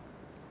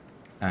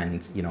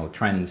 And you know,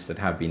 trends that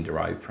have been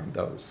derived from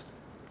those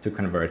to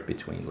convert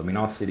between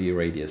luminosity,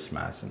 radius,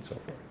 mass, and so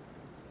forth.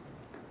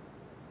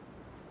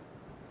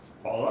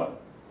 Follow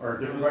up? Or a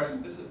different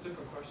question? This is a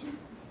different question.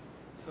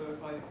 So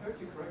if I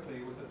heard you correctly,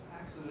 it was an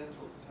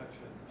accidental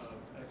detection of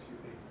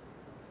XUV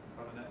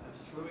from a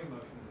slewing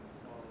motion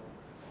of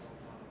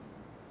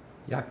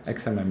Yeah,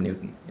 XMM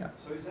Newton, yeah.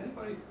 So is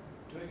anybody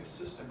doing a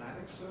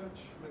systematic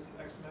search with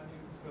XMM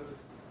Newton for the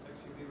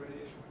XUV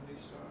radiation from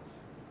these stars?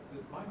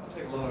 It might not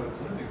take a lot of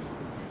observing time.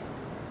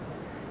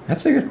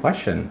 That's a good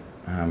question.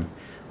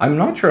 I'm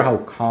not sure how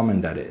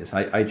common that is.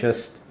 I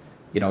just,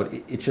 you know,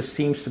 it just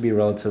seems to be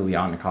relatively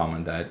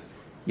uncommon that,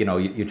 you know,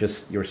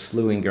 you're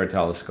slewing your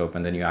telescope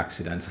and then you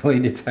accidentally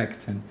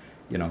detect and,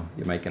 you know,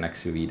 you make an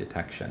XUV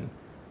detection.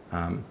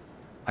 I'm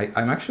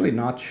actually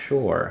not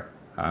sure.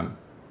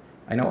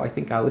 I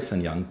think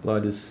Alison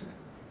Youngblood is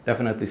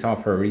definitely, some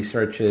of her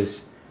research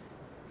is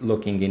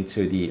looking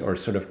into or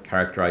sort of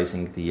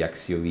characterizing the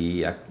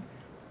XUV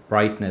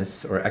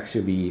brightness or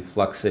XUV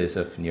fluxes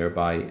of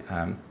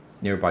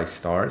nearby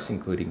stars,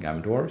 including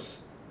M-dwarfs.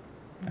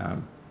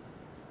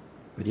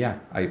 But yeah,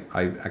 I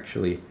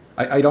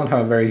don't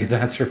have a very good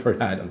answer for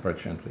that,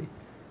 unfortunately.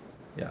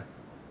 Yeah.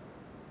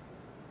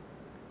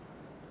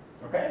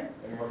 Okay,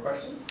 any more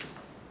questions?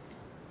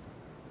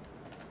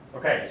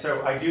 Okay,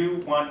 so I do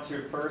want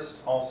to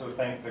first also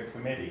thank the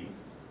committee.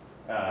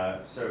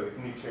 So the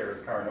committee chair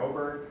is Karen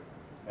Oberg,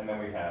 and then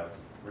we have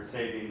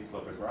Mercedes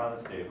Lopez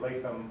Morales, Dave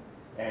Latham,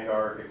 and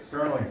our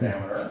external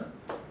examiner,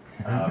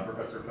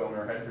 Professor Phil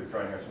Muirhead, who's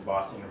joining us from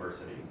Boston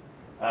University.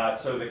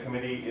 So the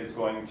committee is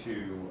going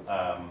to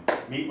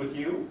meet with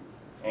you,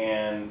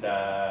 and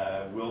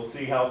we'll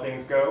see how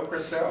things go,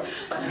 Kristo.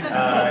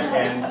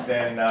 And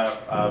then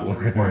we'll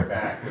report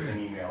back with an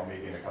email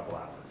maybe in a couple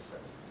hours.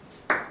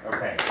 So,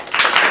 okay.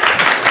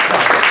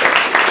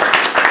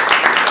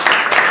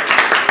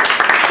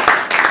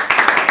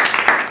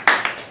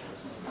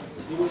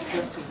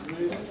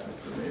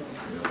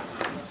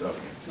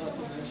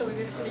 So we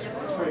basically just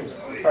go.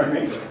 Pardon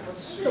me?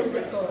 So we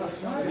just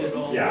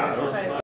go. Yeah.